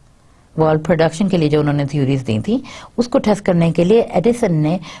 वॉवल प्रोडक्शन के लिए जो उन्होंने थ्योरीज दी थी उसको टेस्ट करने के लिए एडिसन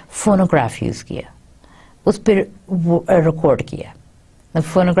ने फोनोग्राफ यूज किया, उस पर रिकॉर्ड किया. The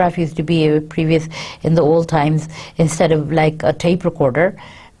phonograph used to be previous in the old times, instead of like a tape recorder,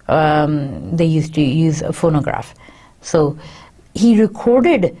 they used to use a phonograph. So he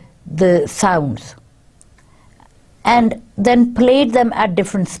recorded the sounds and then played them at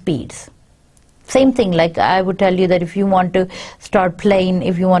different speeds. Same thing, like I would tell you that if you want to start playing,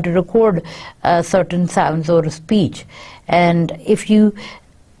 if you want to record certain sounds or a speech, and if you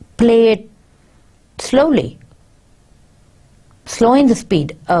play it slowly, slowing the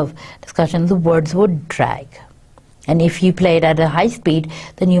speed of discussion, the words would drag. And if you play it at a high speed,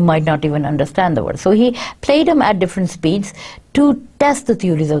 then you might not even understand the words. So he played them at different speeds to test the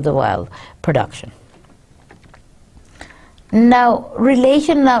theories of the vowel production. Now,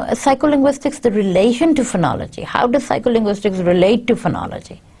 psycholinguistics, the relation to phonology. How does psycholinguistics relate to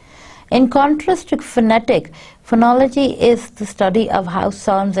phonology? In contrast to phonetic, phonology is the study of how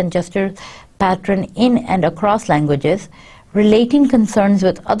sounds and gestures pattern in and across languages, relating concerns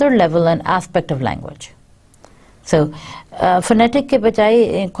with other level and aspect of language. So, phonetic के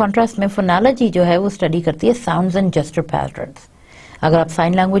बजाय contrast में phonology जो है वो study करती है sounds and gesture patterns. अगर आप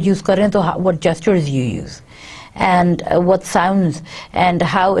sign language use कर रहे हैं तो what gestures you use, and what sounds and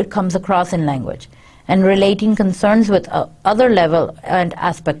how it comes across in language, and relating concerns with other level and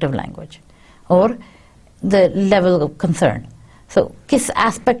aspect of language, or the level of concern. So, किस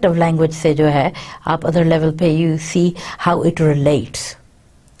aspect of language से जो है आप other level पे you see how it relates.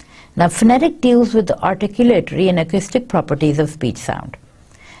 Now, phonetic deals with the articulatory and acoustic properties of speech sound,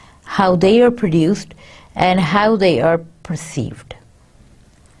 how they are produced and how they are perceived.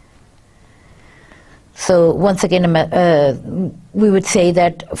 So, once again, we would say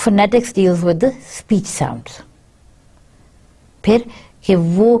that phonetics deals with the speech sounds. फिर कि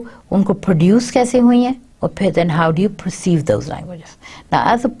वो उनको produce कैसे हुई हैं, और फिर then how do you perceive those languages. Now,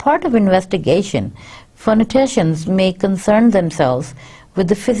 as a part of investigation, phoneticians may concern themselves with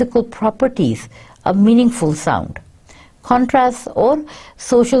the physical properties of meaningful sound, contrasts, or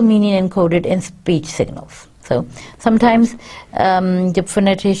social meaning encoded in speech signals. So sometimes the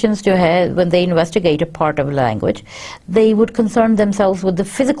phoneticians जो है, when they investigate a part of a language, they would concern themselves with the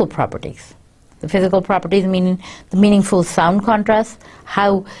physical properties. The physical properties meaning the meaningful sound contrasts,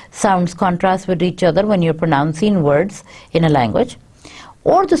 how sounds contrast with each other when you're pronouncing words in a language,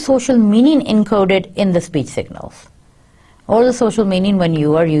 or the social meaning encoded in the speech signals, or the social meaning when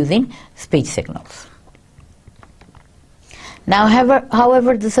you are using speech signals. Now,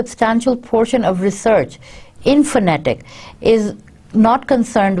 however, the substantial portion of research in phonetic is not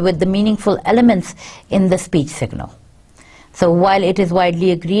concerned with the meaningful elements in the speech signal. So while it is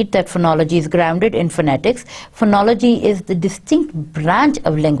widely agreed that phonology is grounded in phonetics, phonology is the distinct branch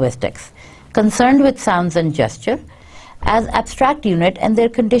of linguistics concerned with sounds and gesture as abstract unit and their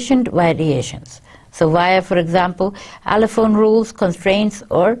conditioned variations. So via, for example, allophone rules, constraints,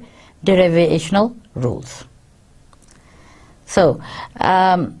 or derivational rules. So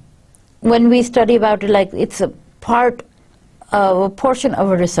when we study about it, like it's a part of a portion of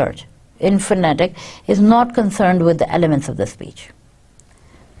a research in phonetic is not concerned with the elements of the speech.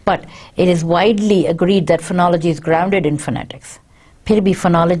 But it is widely agreed that phonology is grounded in phonetics. फिर भी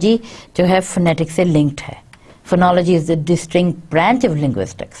phonology जो है phonetic से linked है. Phonology is a distinct branch of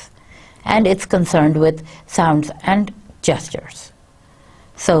linguistics, and it's concerned with sounds and gestures.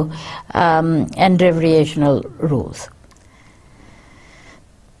 So, and variational rules.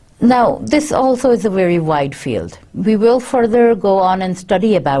 Now, this also is a very wide field. We will further go on and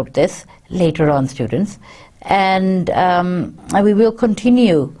study about this later on, students, and we will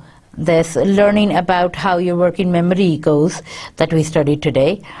continue this learning about how your working memory goes that we studied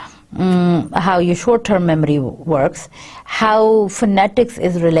today, how your short-term memory works, how phonetics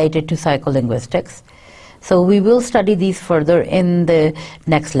is related to psycholinguistics. So we will study these further in the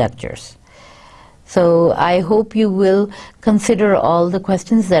next lectures. So I hope you will consider all the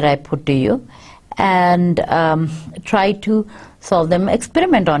questions that I put to you and try to solve them.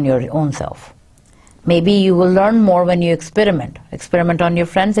 Experiment on your own self. Maybe you will learn more when you experiment. Experiment on your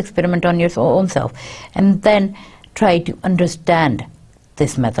friends, experiment on your own self, and then try to understand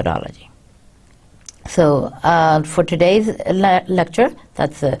this methodology. So for today's lecture,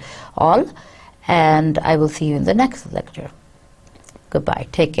 that's all, and I will see you in the next lecture. Goodbye.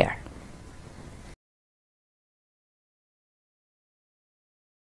 Take care.